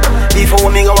twerk. Before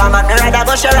me go a man rather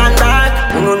go share and back.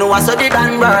 No know so the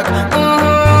dan work.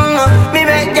 Me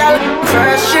make girl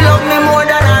first. She love me more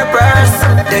than her purse.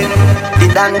 Then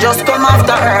the dan just come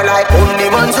after her like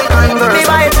only one second verse. Me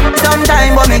buy it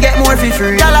sometime but me get more for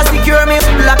free. Girl a secure me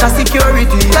like a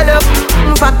security. Girl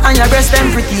you fat and your breast them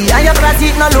pretty. And your class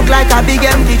it no look like a big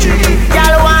empty tree.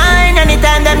 Girl wine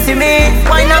anytime them see me.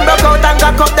 Wine and broke out and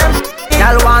cock up them.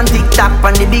 Girl want tic-tac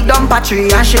on the big dumper tree.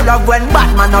 And she love when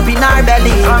Batman up in her belly.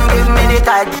 Come give me the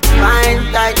tight wine,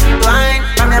 tight wine.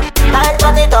 Come here, tight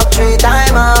put it up 3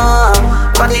 times.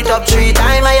 Put it up 3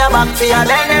 times. And your back for your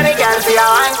then every girl for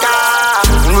your anchor.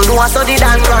 You know so the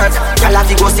dan work. Girl have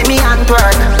to go see me and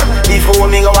twerk. Before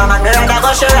me go a man rather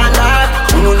go share and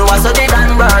work. You know so the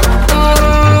dan work.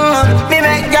 Me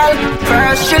make girl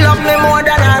first. She love me more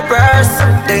than her purse.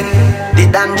 Then the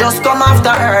dan just come after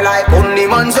her like only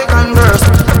one second verse.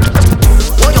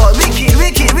 Oh yo, wicked,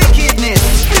 wicked, wickedness.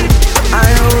 I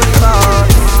know it all.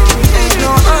 Ain't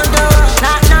no other,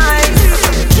 not nice.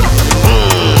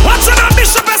 What's up,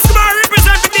 Bishop Escobar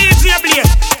represent the DJ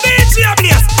Blaze? DJ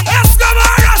Blaze,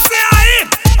 Escobar, I say I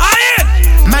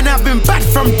hit. Man, I've been bad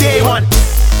from day one.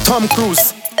 Tom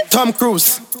Cruise, Tom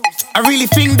Cruise. I really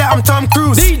think that I'm Tom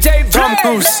Cruise. DJ Blaze. Tom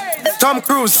Cruise, Tom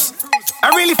Cruise. I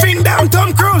really think that I'm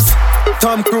Tom Cruise.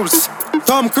 Tom Cruise,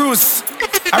 Tom Cruise.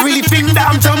 I really think that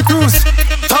I'm Tom Cruise.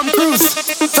 Tom Cruise,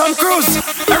 Tom Cruise.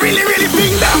 I really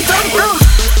think that I'm Tom Cruise.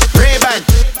 Ray-Ban,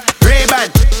 Ray-Ban.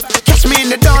 Catch me in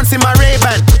the dance in my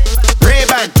Ray-Ban.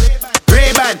 Ray-Ban,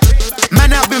 Ray-Ban.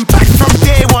 Man, I've been back from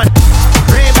day one.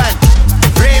 Ray-Ban,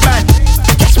 Ray-Ban.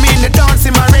 Catch me in the dance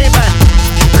in my Ray-Ban.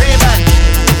 Ray-Ban,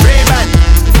 Ray-Ban.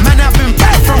 Man, I've been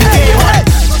back from day one.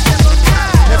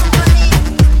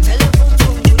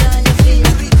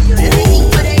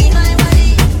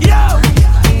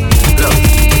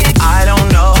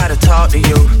 To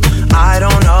you, I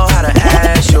don't know how to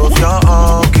ask you if you're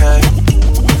okay.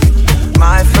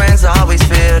 My friends always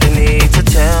feel the need to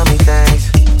tell me things.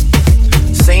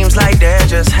 Seems like they're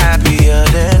just happier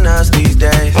than us these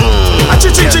days.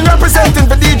 I'm representing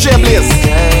for DJ Blaze. These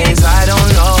days, I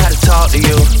don't know how to talk to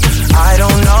you. I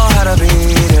don't know how to be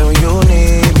there when you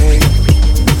need me.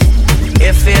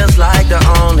 It feels like the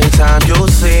only time you'll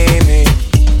see me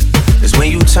is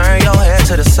when you turn your head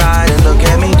to the side and look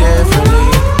at me differently.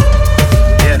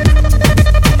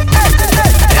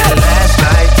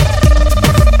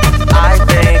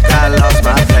 Lost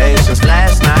my patience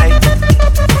last night.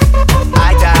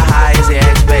 I got high as the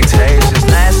expectations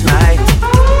last night.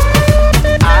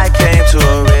 I came to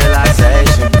a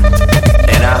realization,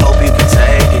 and I hope you can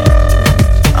take it.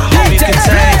 I hope you can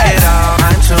take it all.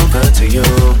 I'm too good to you.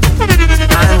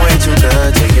 I'm way too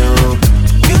good to you.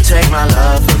 You take my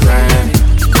love for granted.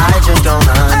 I just don't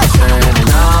understand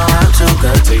it. No, I'm too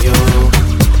good to you.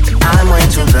 I'm way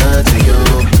too good to you.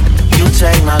 You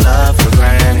take my love for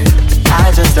granted. I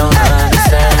just don't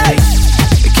understand it.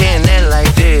 It can't end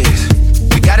like this.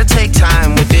 We gotta take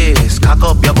time with this. Cock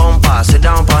up your bumper, sit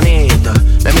down on it.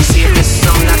 Let me see if this is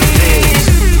something I can fix.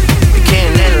 It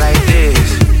can't end like this.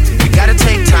 We gotta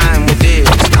take time with this.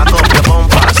 Cock up your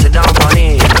bumper, sit down on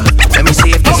it. Let me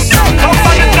see if this is something I can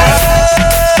fix.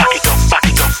 Back it up, back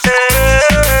it up.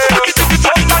 Back it up,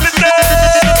 back it up.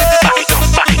 Back it up,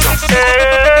 back it up.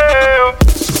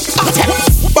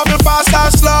 Bubble fast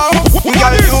and slow.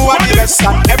 Girl, you are the best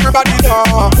and everybody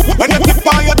know. When you tip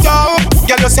on your toe,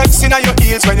 girl, you're sexy in your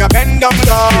heels when you bend down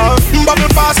low.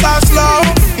 Bubble fast and slow.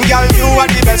 Girl, you are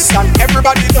the best and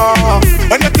everybody know.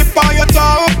 When you tip on your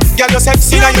toe, girl, you're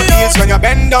sexy in your heels when you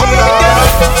bend down low.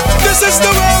 This is the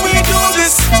way we do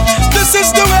this. This is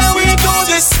the way we do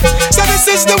this. So this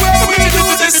is the way we do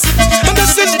this. And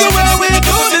this is the way we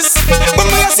do this. When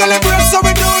we are celebrating, so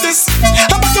we do this.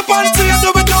 I'm about to party and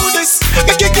so we do this.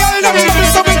 Make a girl them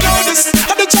dance, so we do this.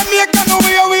 And the Jamaican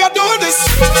way we are doing this.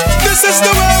 This is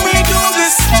the way we do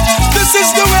this. This is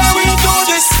the way we do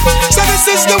this. So this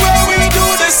is the way we do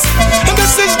this. And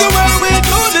this is the way we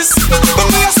do this. When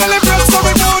we are celebrating, so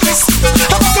we do this.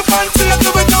 I'm about to party and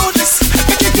so we do this.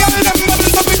 Make a girl them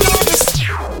dance, so we do this.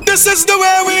 This is the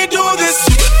way we do this.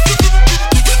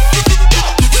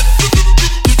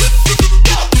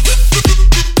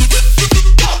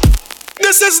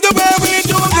 way we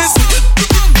do this.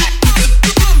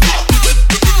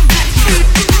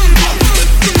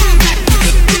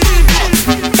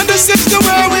 And this is the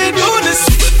way we do this.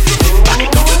 Back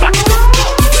it up, back it up.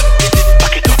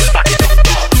 Back it up, back it up.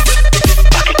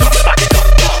 Back it up, back it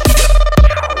up.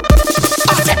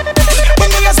 When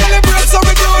we are celebrate, so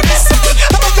we do this.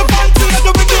 I'm at the party, and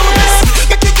we do this.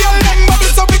 Make it girl them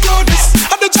bubble, so we do this.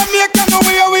 At the Jamaican,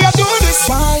 we are do this.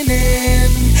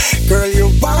 Whining, girl, you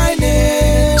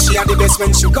whining. She had the best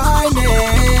when she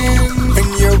whining. When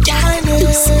you're whining,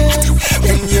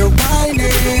 when you're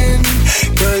whining,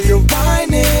 girl, you're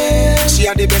whining. She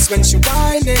had the best when she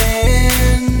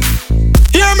whining.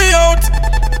 Hear me out.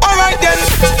 Alright then.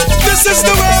 This is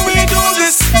the way we do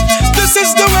this. This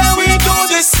is the way we do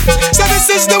this. So this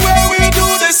is the way we do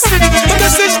this. And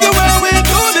this is the way we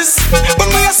do this. When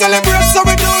we are celebrate, so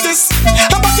we do this.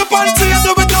 I'm back up on tea,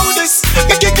 so we do this.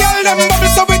 Make it girl them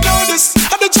bubble, so we do this.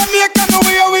 At the Jamaican,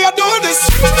 we are do this.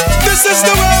 This is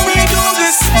the way we do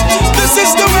this. This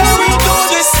is the way we do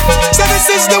this. So this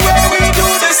is the way we do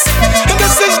this. And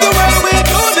this is the way we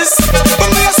do this. When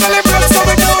we are celebrate, so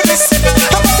we do this.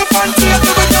 I'm back up on tea,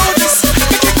 so we do this.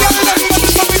 Make it girl them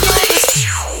bubble, so we do this.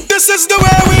 This is the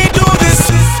way we do this.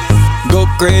 Go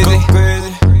crazy,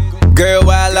 girl,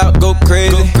 wild out, go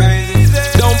crazy.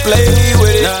 Don't play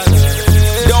with it,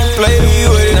 don't play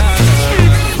with it.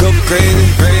 Go crazy,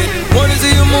 wanna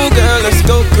see you move, girl, let's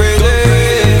go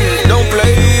crazy. Don't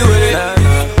play with it,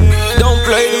 don't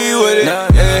play with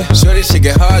it. Yeah. Shorty, she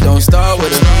get hard, don't start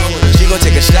with her. She gon'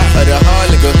 take a shot of the hard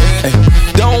liquor. Ay,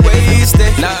 don't waste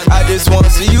it, I just wanna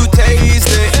see you taste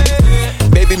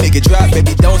it. Baby, make it drop,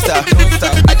 baby, don't stop.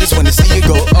 I just wanna see you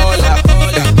go all out.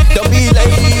 Don't be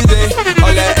lazy,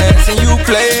 all that ass and you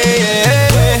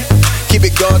play. Keep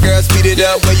it going, girl, speed it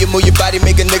up. When you move your body,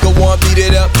 make a nigga want beat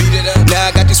it up. Now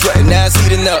I got you sweating, now it's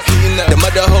heating up. The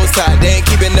mother hoes tight, they ain't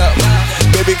keeping up.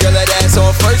 Baby girl, that ass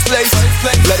on first place.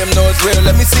 Let them know it's real,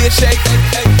 let me see it shake.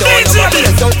 Throwing up my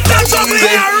business, go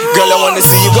crazy. Girl, I wanna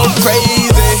see you go crazy.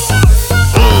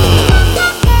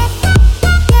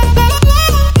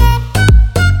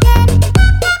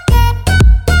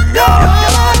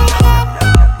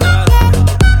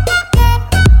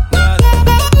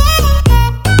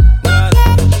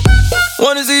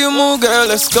 Wanna see you move, girl,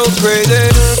 let's go crazy.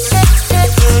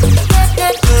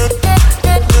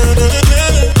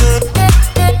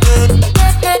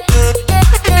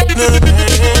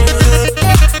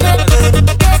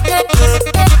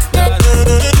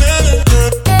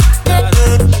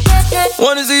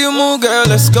 Wanna see you move, girl,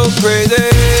 let's go crazy.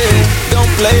 Don't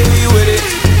play with it,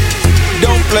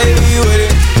 don't play with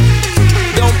it,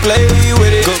 don't play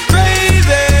with it. Go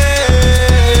crazy,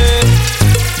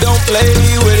 don't play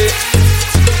with it.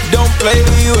 Don't play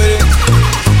with it.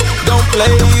 Don't play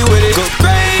with it. Go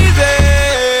crazy.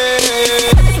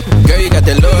 Girl, you got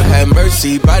that Lord have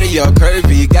mercy. Body all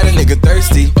curvy, got a nigga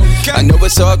thirsty. I know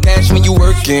it's all cash when you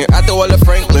working. I throw all the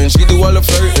Franklin, she do all the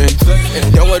flirting.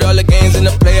 Done with all the games in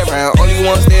the play around. Only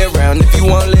one stay around if you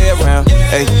wanna lay around.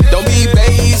 Hey, don't be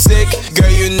basic. Girl,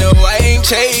 you know I ain't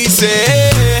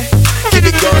chasing. Keep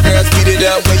it going, girl, speed it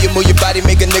up. When you move your body,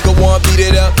 make a nigga want beat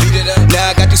it up. Now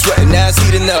I got you sweating, now it's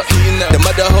heating up. The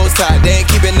mother hoes tight, they ain't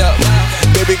keeping up.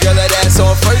 Baby girl, that ass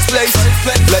on first place.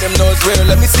 Let them know it's real,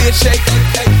 let me see it shake.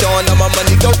 Throwing all my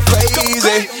money, go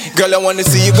crazy. Girl, I wanna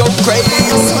see you go crazy.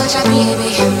 Soldier,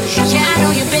 baby, yeah, I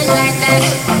know you been like that.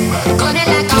 Gun it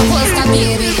like a holster,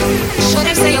 baby. Show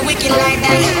them say you're wicked like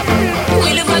that.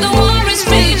 We live where the war is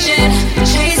raging,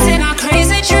 chasing our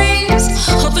crazy dreams,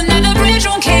 hoping that the bridge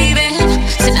won't cave in.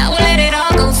 So now we'll let it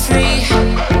all go free.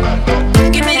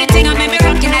 Give me the thing, I made me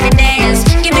rockin' at the dance.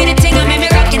 Give me the thing, I made me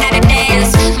rockin' at the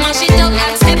dance. When she don't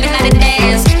like stepping at the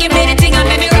dance. Give me the thing, I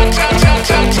made me rock, rock, rock,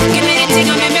 rock. Give me the thing,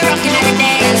 I made me rockin' at the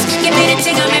dance. Give me the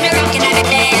thing, I made me rockin' at the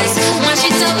dance. When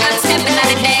she don't like stepping at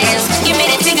the dance. Give me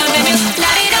the thing, I made me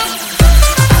light it up.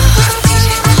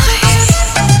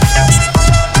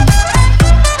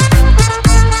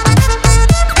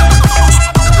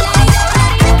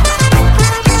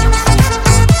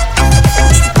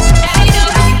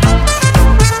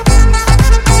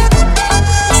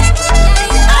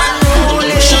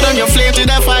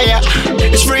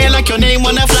 Your name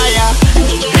on the flyer.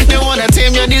 They wanna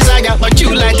tame your desire, but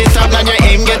you light it up and your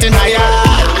aim getting higher.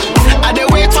 I dey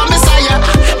wait for Messiah,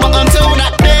 but until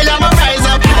that day I'ma rise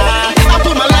up high. I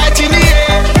put my light in the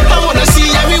air, I wanna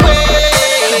see everywhere.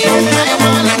 I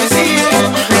wanna see you.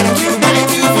 You might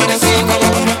do for the sake of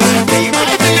they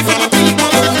might do for my people.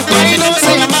 I know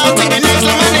say I'm out in the next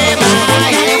like my neighbor.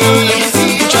 Let me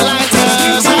see your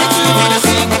lighters. I do for the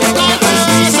sake of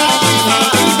lighters.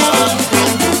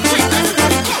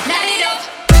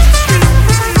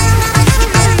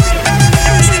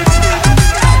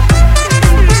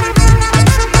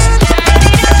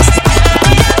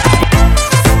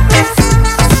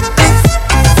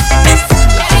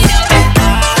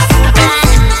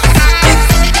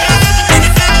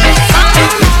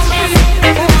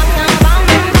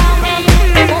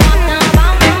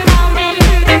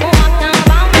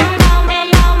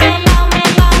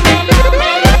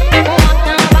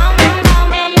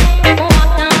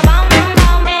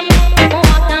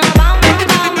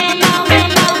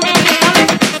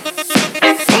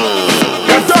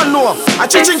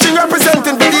 Ching Ching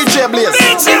representing the DJ Blaze.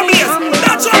 DJ Blaze,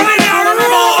 that's all I know.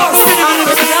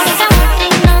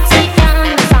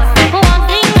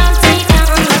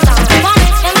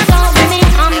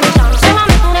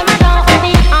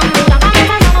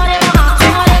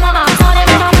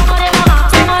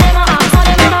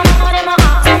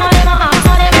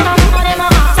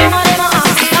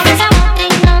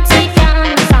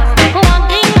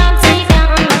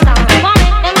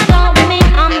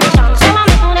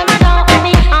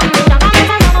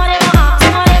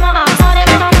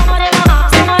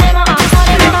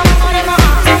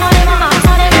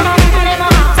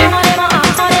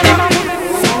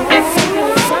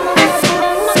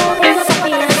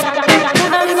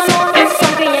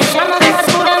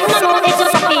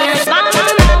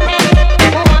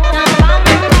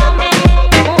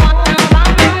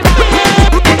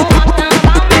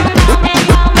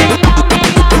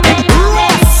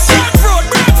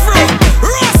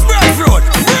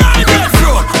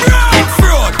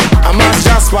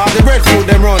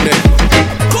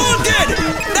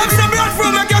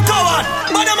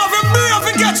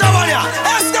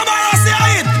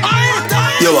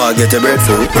 Get your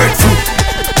breadfruit, breadfruit.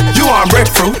 You want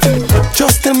breadfruit?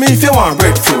 Just tell me if you want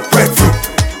breadfruit, breadfruit.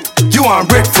 You want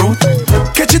breadfruit?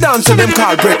 Catch it down to them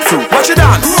called breadfruit. Watch it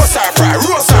dance. Roast or fry,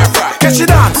 roast or fry. Catch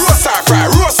it down. Roast or fry,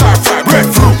 roast or fry.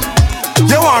 Breadfruit.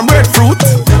 You want breadfruit?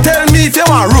 Tell me if you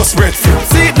want roast breadfruit.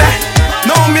 See it there?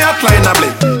 Now me a line a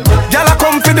blip. Y'all a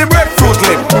come for the breadfruit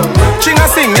lip. Ching a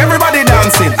sing, everybody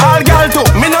dancing. All gal too,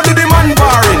 me no do the man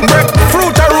barring.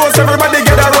 Breadfruit a roast, everybody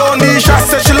get around. Nisha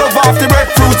said she love off the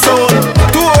breadfruit zone.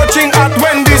 Too watching at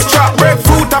when this trap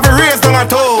breadfruit have a raised on a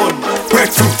tone.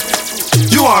 Breadfruit,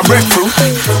 you want breadfruit?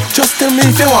 Just tell me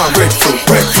if you want breadfruit,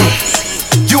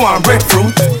 breadfruit. You want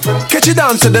breadfruit? Catch it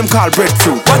down to them called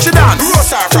breadfruit. Watch it dance.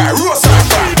 Roast or fry, roast or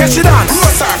fry. Catch it down.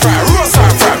 Roast or fry, roast or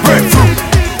fry. Breadfruit.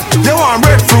 You want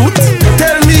breadfruit?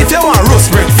 Tell me if you want roast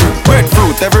breadfruit.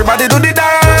 Breadfruit, everybody do the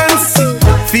dance.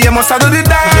 Famous I do the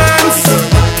dance.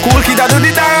 Cool kid I do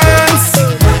the dance.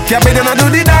 Cabin I do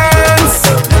the dance.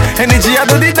 Energy I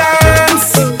do the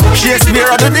dance. Shakespeare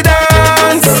I do the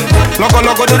dance. Loco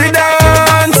do the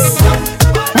dance.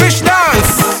 Which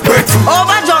dance? Breadfruit.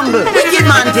 Over jungle, wicked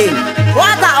man thing.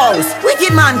 Waterhouse,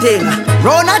 wicked man thing.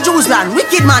 Rona Juiceland,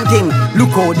 wicked man thing.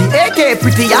 Look how the AK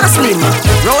pretty and slim.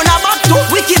 Rona Bacto,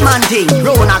 wicked man thing.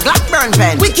 Rona Blackburn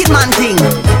pen, wicked man thing.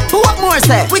 What more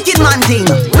say? Wicked man thing.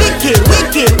 Wicked.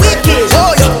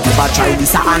 Oh yeah. If I try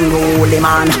this a unruly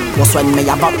man, just when me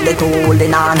about the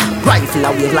holding on. Rifle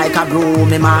a wave like a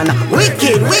broomy man.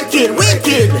 Wicked.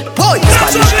 Boy,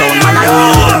 Spanish town man I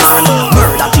need man.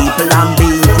 Murder people and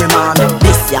beat man.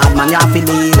 This yard man you have to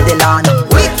leave the land.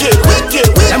 Wicked.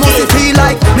 They must feel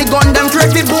like me gun them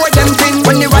straight before them thing.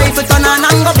 When the rifle turn on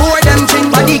and go board them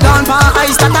thing. Body gone for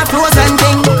ice that a frozen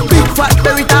thing. Big fat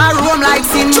berita roam like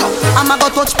sin. I'ma go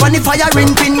touch pon the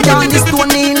firing pin. Down the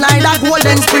stone in like a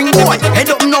golden spring. Boy, head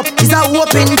up is a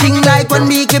open thing. Like when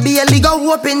Mickey Bailey go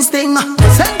open sting.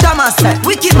 St. Thomas say,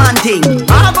 wicked man thing.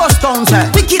 August Town say,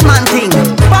 wicked man thing.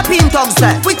 Papin Tug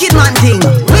say, wicked man thing.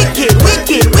 Wicked.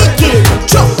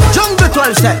 Jungle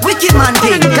 12 say, wicked man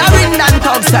thing. Clarendon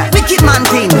Tug say, wicked man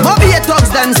thing. Bobby Tugs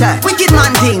them say, wicked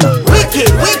man thing. Wicked.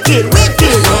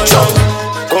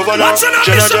 Governor,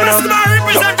 Jenna,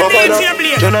 represent the DJ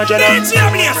Blaze. DJ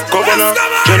Blaze,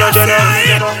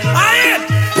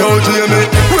 Yo, Jamie,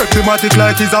 rhythmatic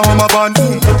like is a Hummer van.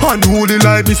 Unholy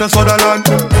like Mr. Sutherland.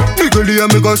 Bigly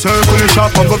and me go circle the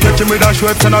shop and go catch him with a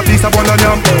Schweppes and a piece of banana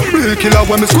yam. Real killer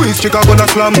when me squeeze, chica gonna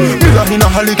slam. Miller in a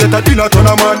holly get a dinner ton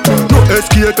of man. No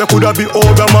escator coulda be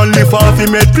older man. Lift off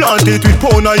him head planted with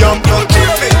pound of yam.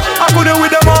 I couldn't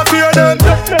with them off here then.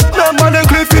 No man and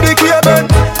cliff in the cable.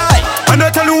 And I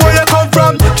tell you where you come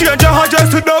from. Change your heart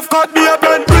just to enough cut me a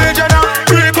blend. Rage and a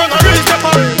break on a reach the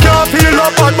pan. Can't feel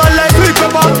up on my life, pick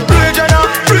up on. Rage and a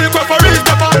break up a reach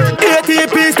the pan. 80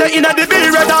 piece the inna the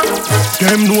bill redder.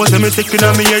 Them knows me sick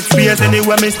inna me head space.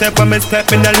 Anywhere me step in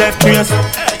the left place.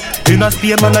 In a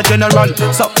state man a general.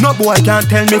 So no boy can't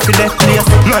tell me for that place.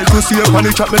 Like you see up on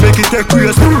the trap me make it take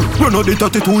grace. Run out the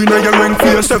 32 inna your ring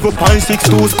face.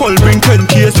 7.62 skull bring 10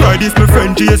 case. Try this my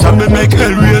friend Jace and me make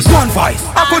hell race. One vice.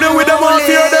 I couldn't with them all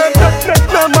fear them.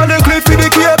 No man they cliff in the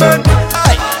cable.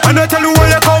 And I tell you where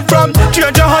you come from.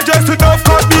 Change your heart just enough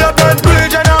cut me a pen.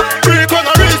 Rage and a break when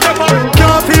I reach the pan.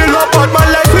 Can't feel up on my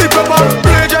life sweep up on.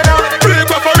 Rage and a break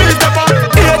when I reach the pan.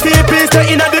 80 piece the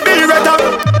inna the bill redder.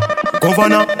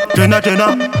 Governor, Jenna.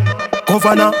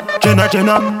 Governor,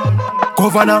 Jenna.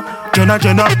 Governor,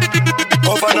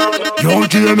 yo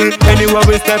Jamie. Anywhere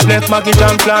we step left, Maggie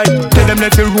and fly. Tell them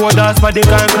let the road dance but they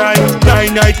can't cry.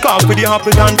 9 night call for the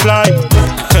happy and fly.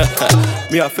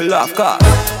 Me have to laugh, car.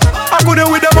 I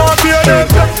couldn't with them all fear them.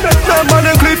 No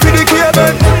man and cliff in the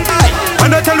cable.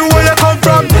 And I tell you where you come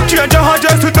from. Change your heart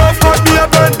just to know cut me a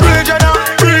bend. Bridge and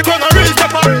free come and reach the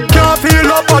part. Can't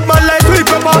feel up but my life will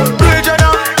come up. Bridge and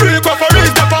free come and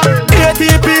reach the part.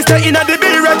 ATP stay in the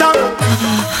beretta.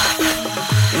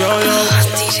 Yo yo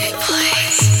DJ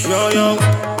plays. Yo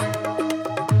yo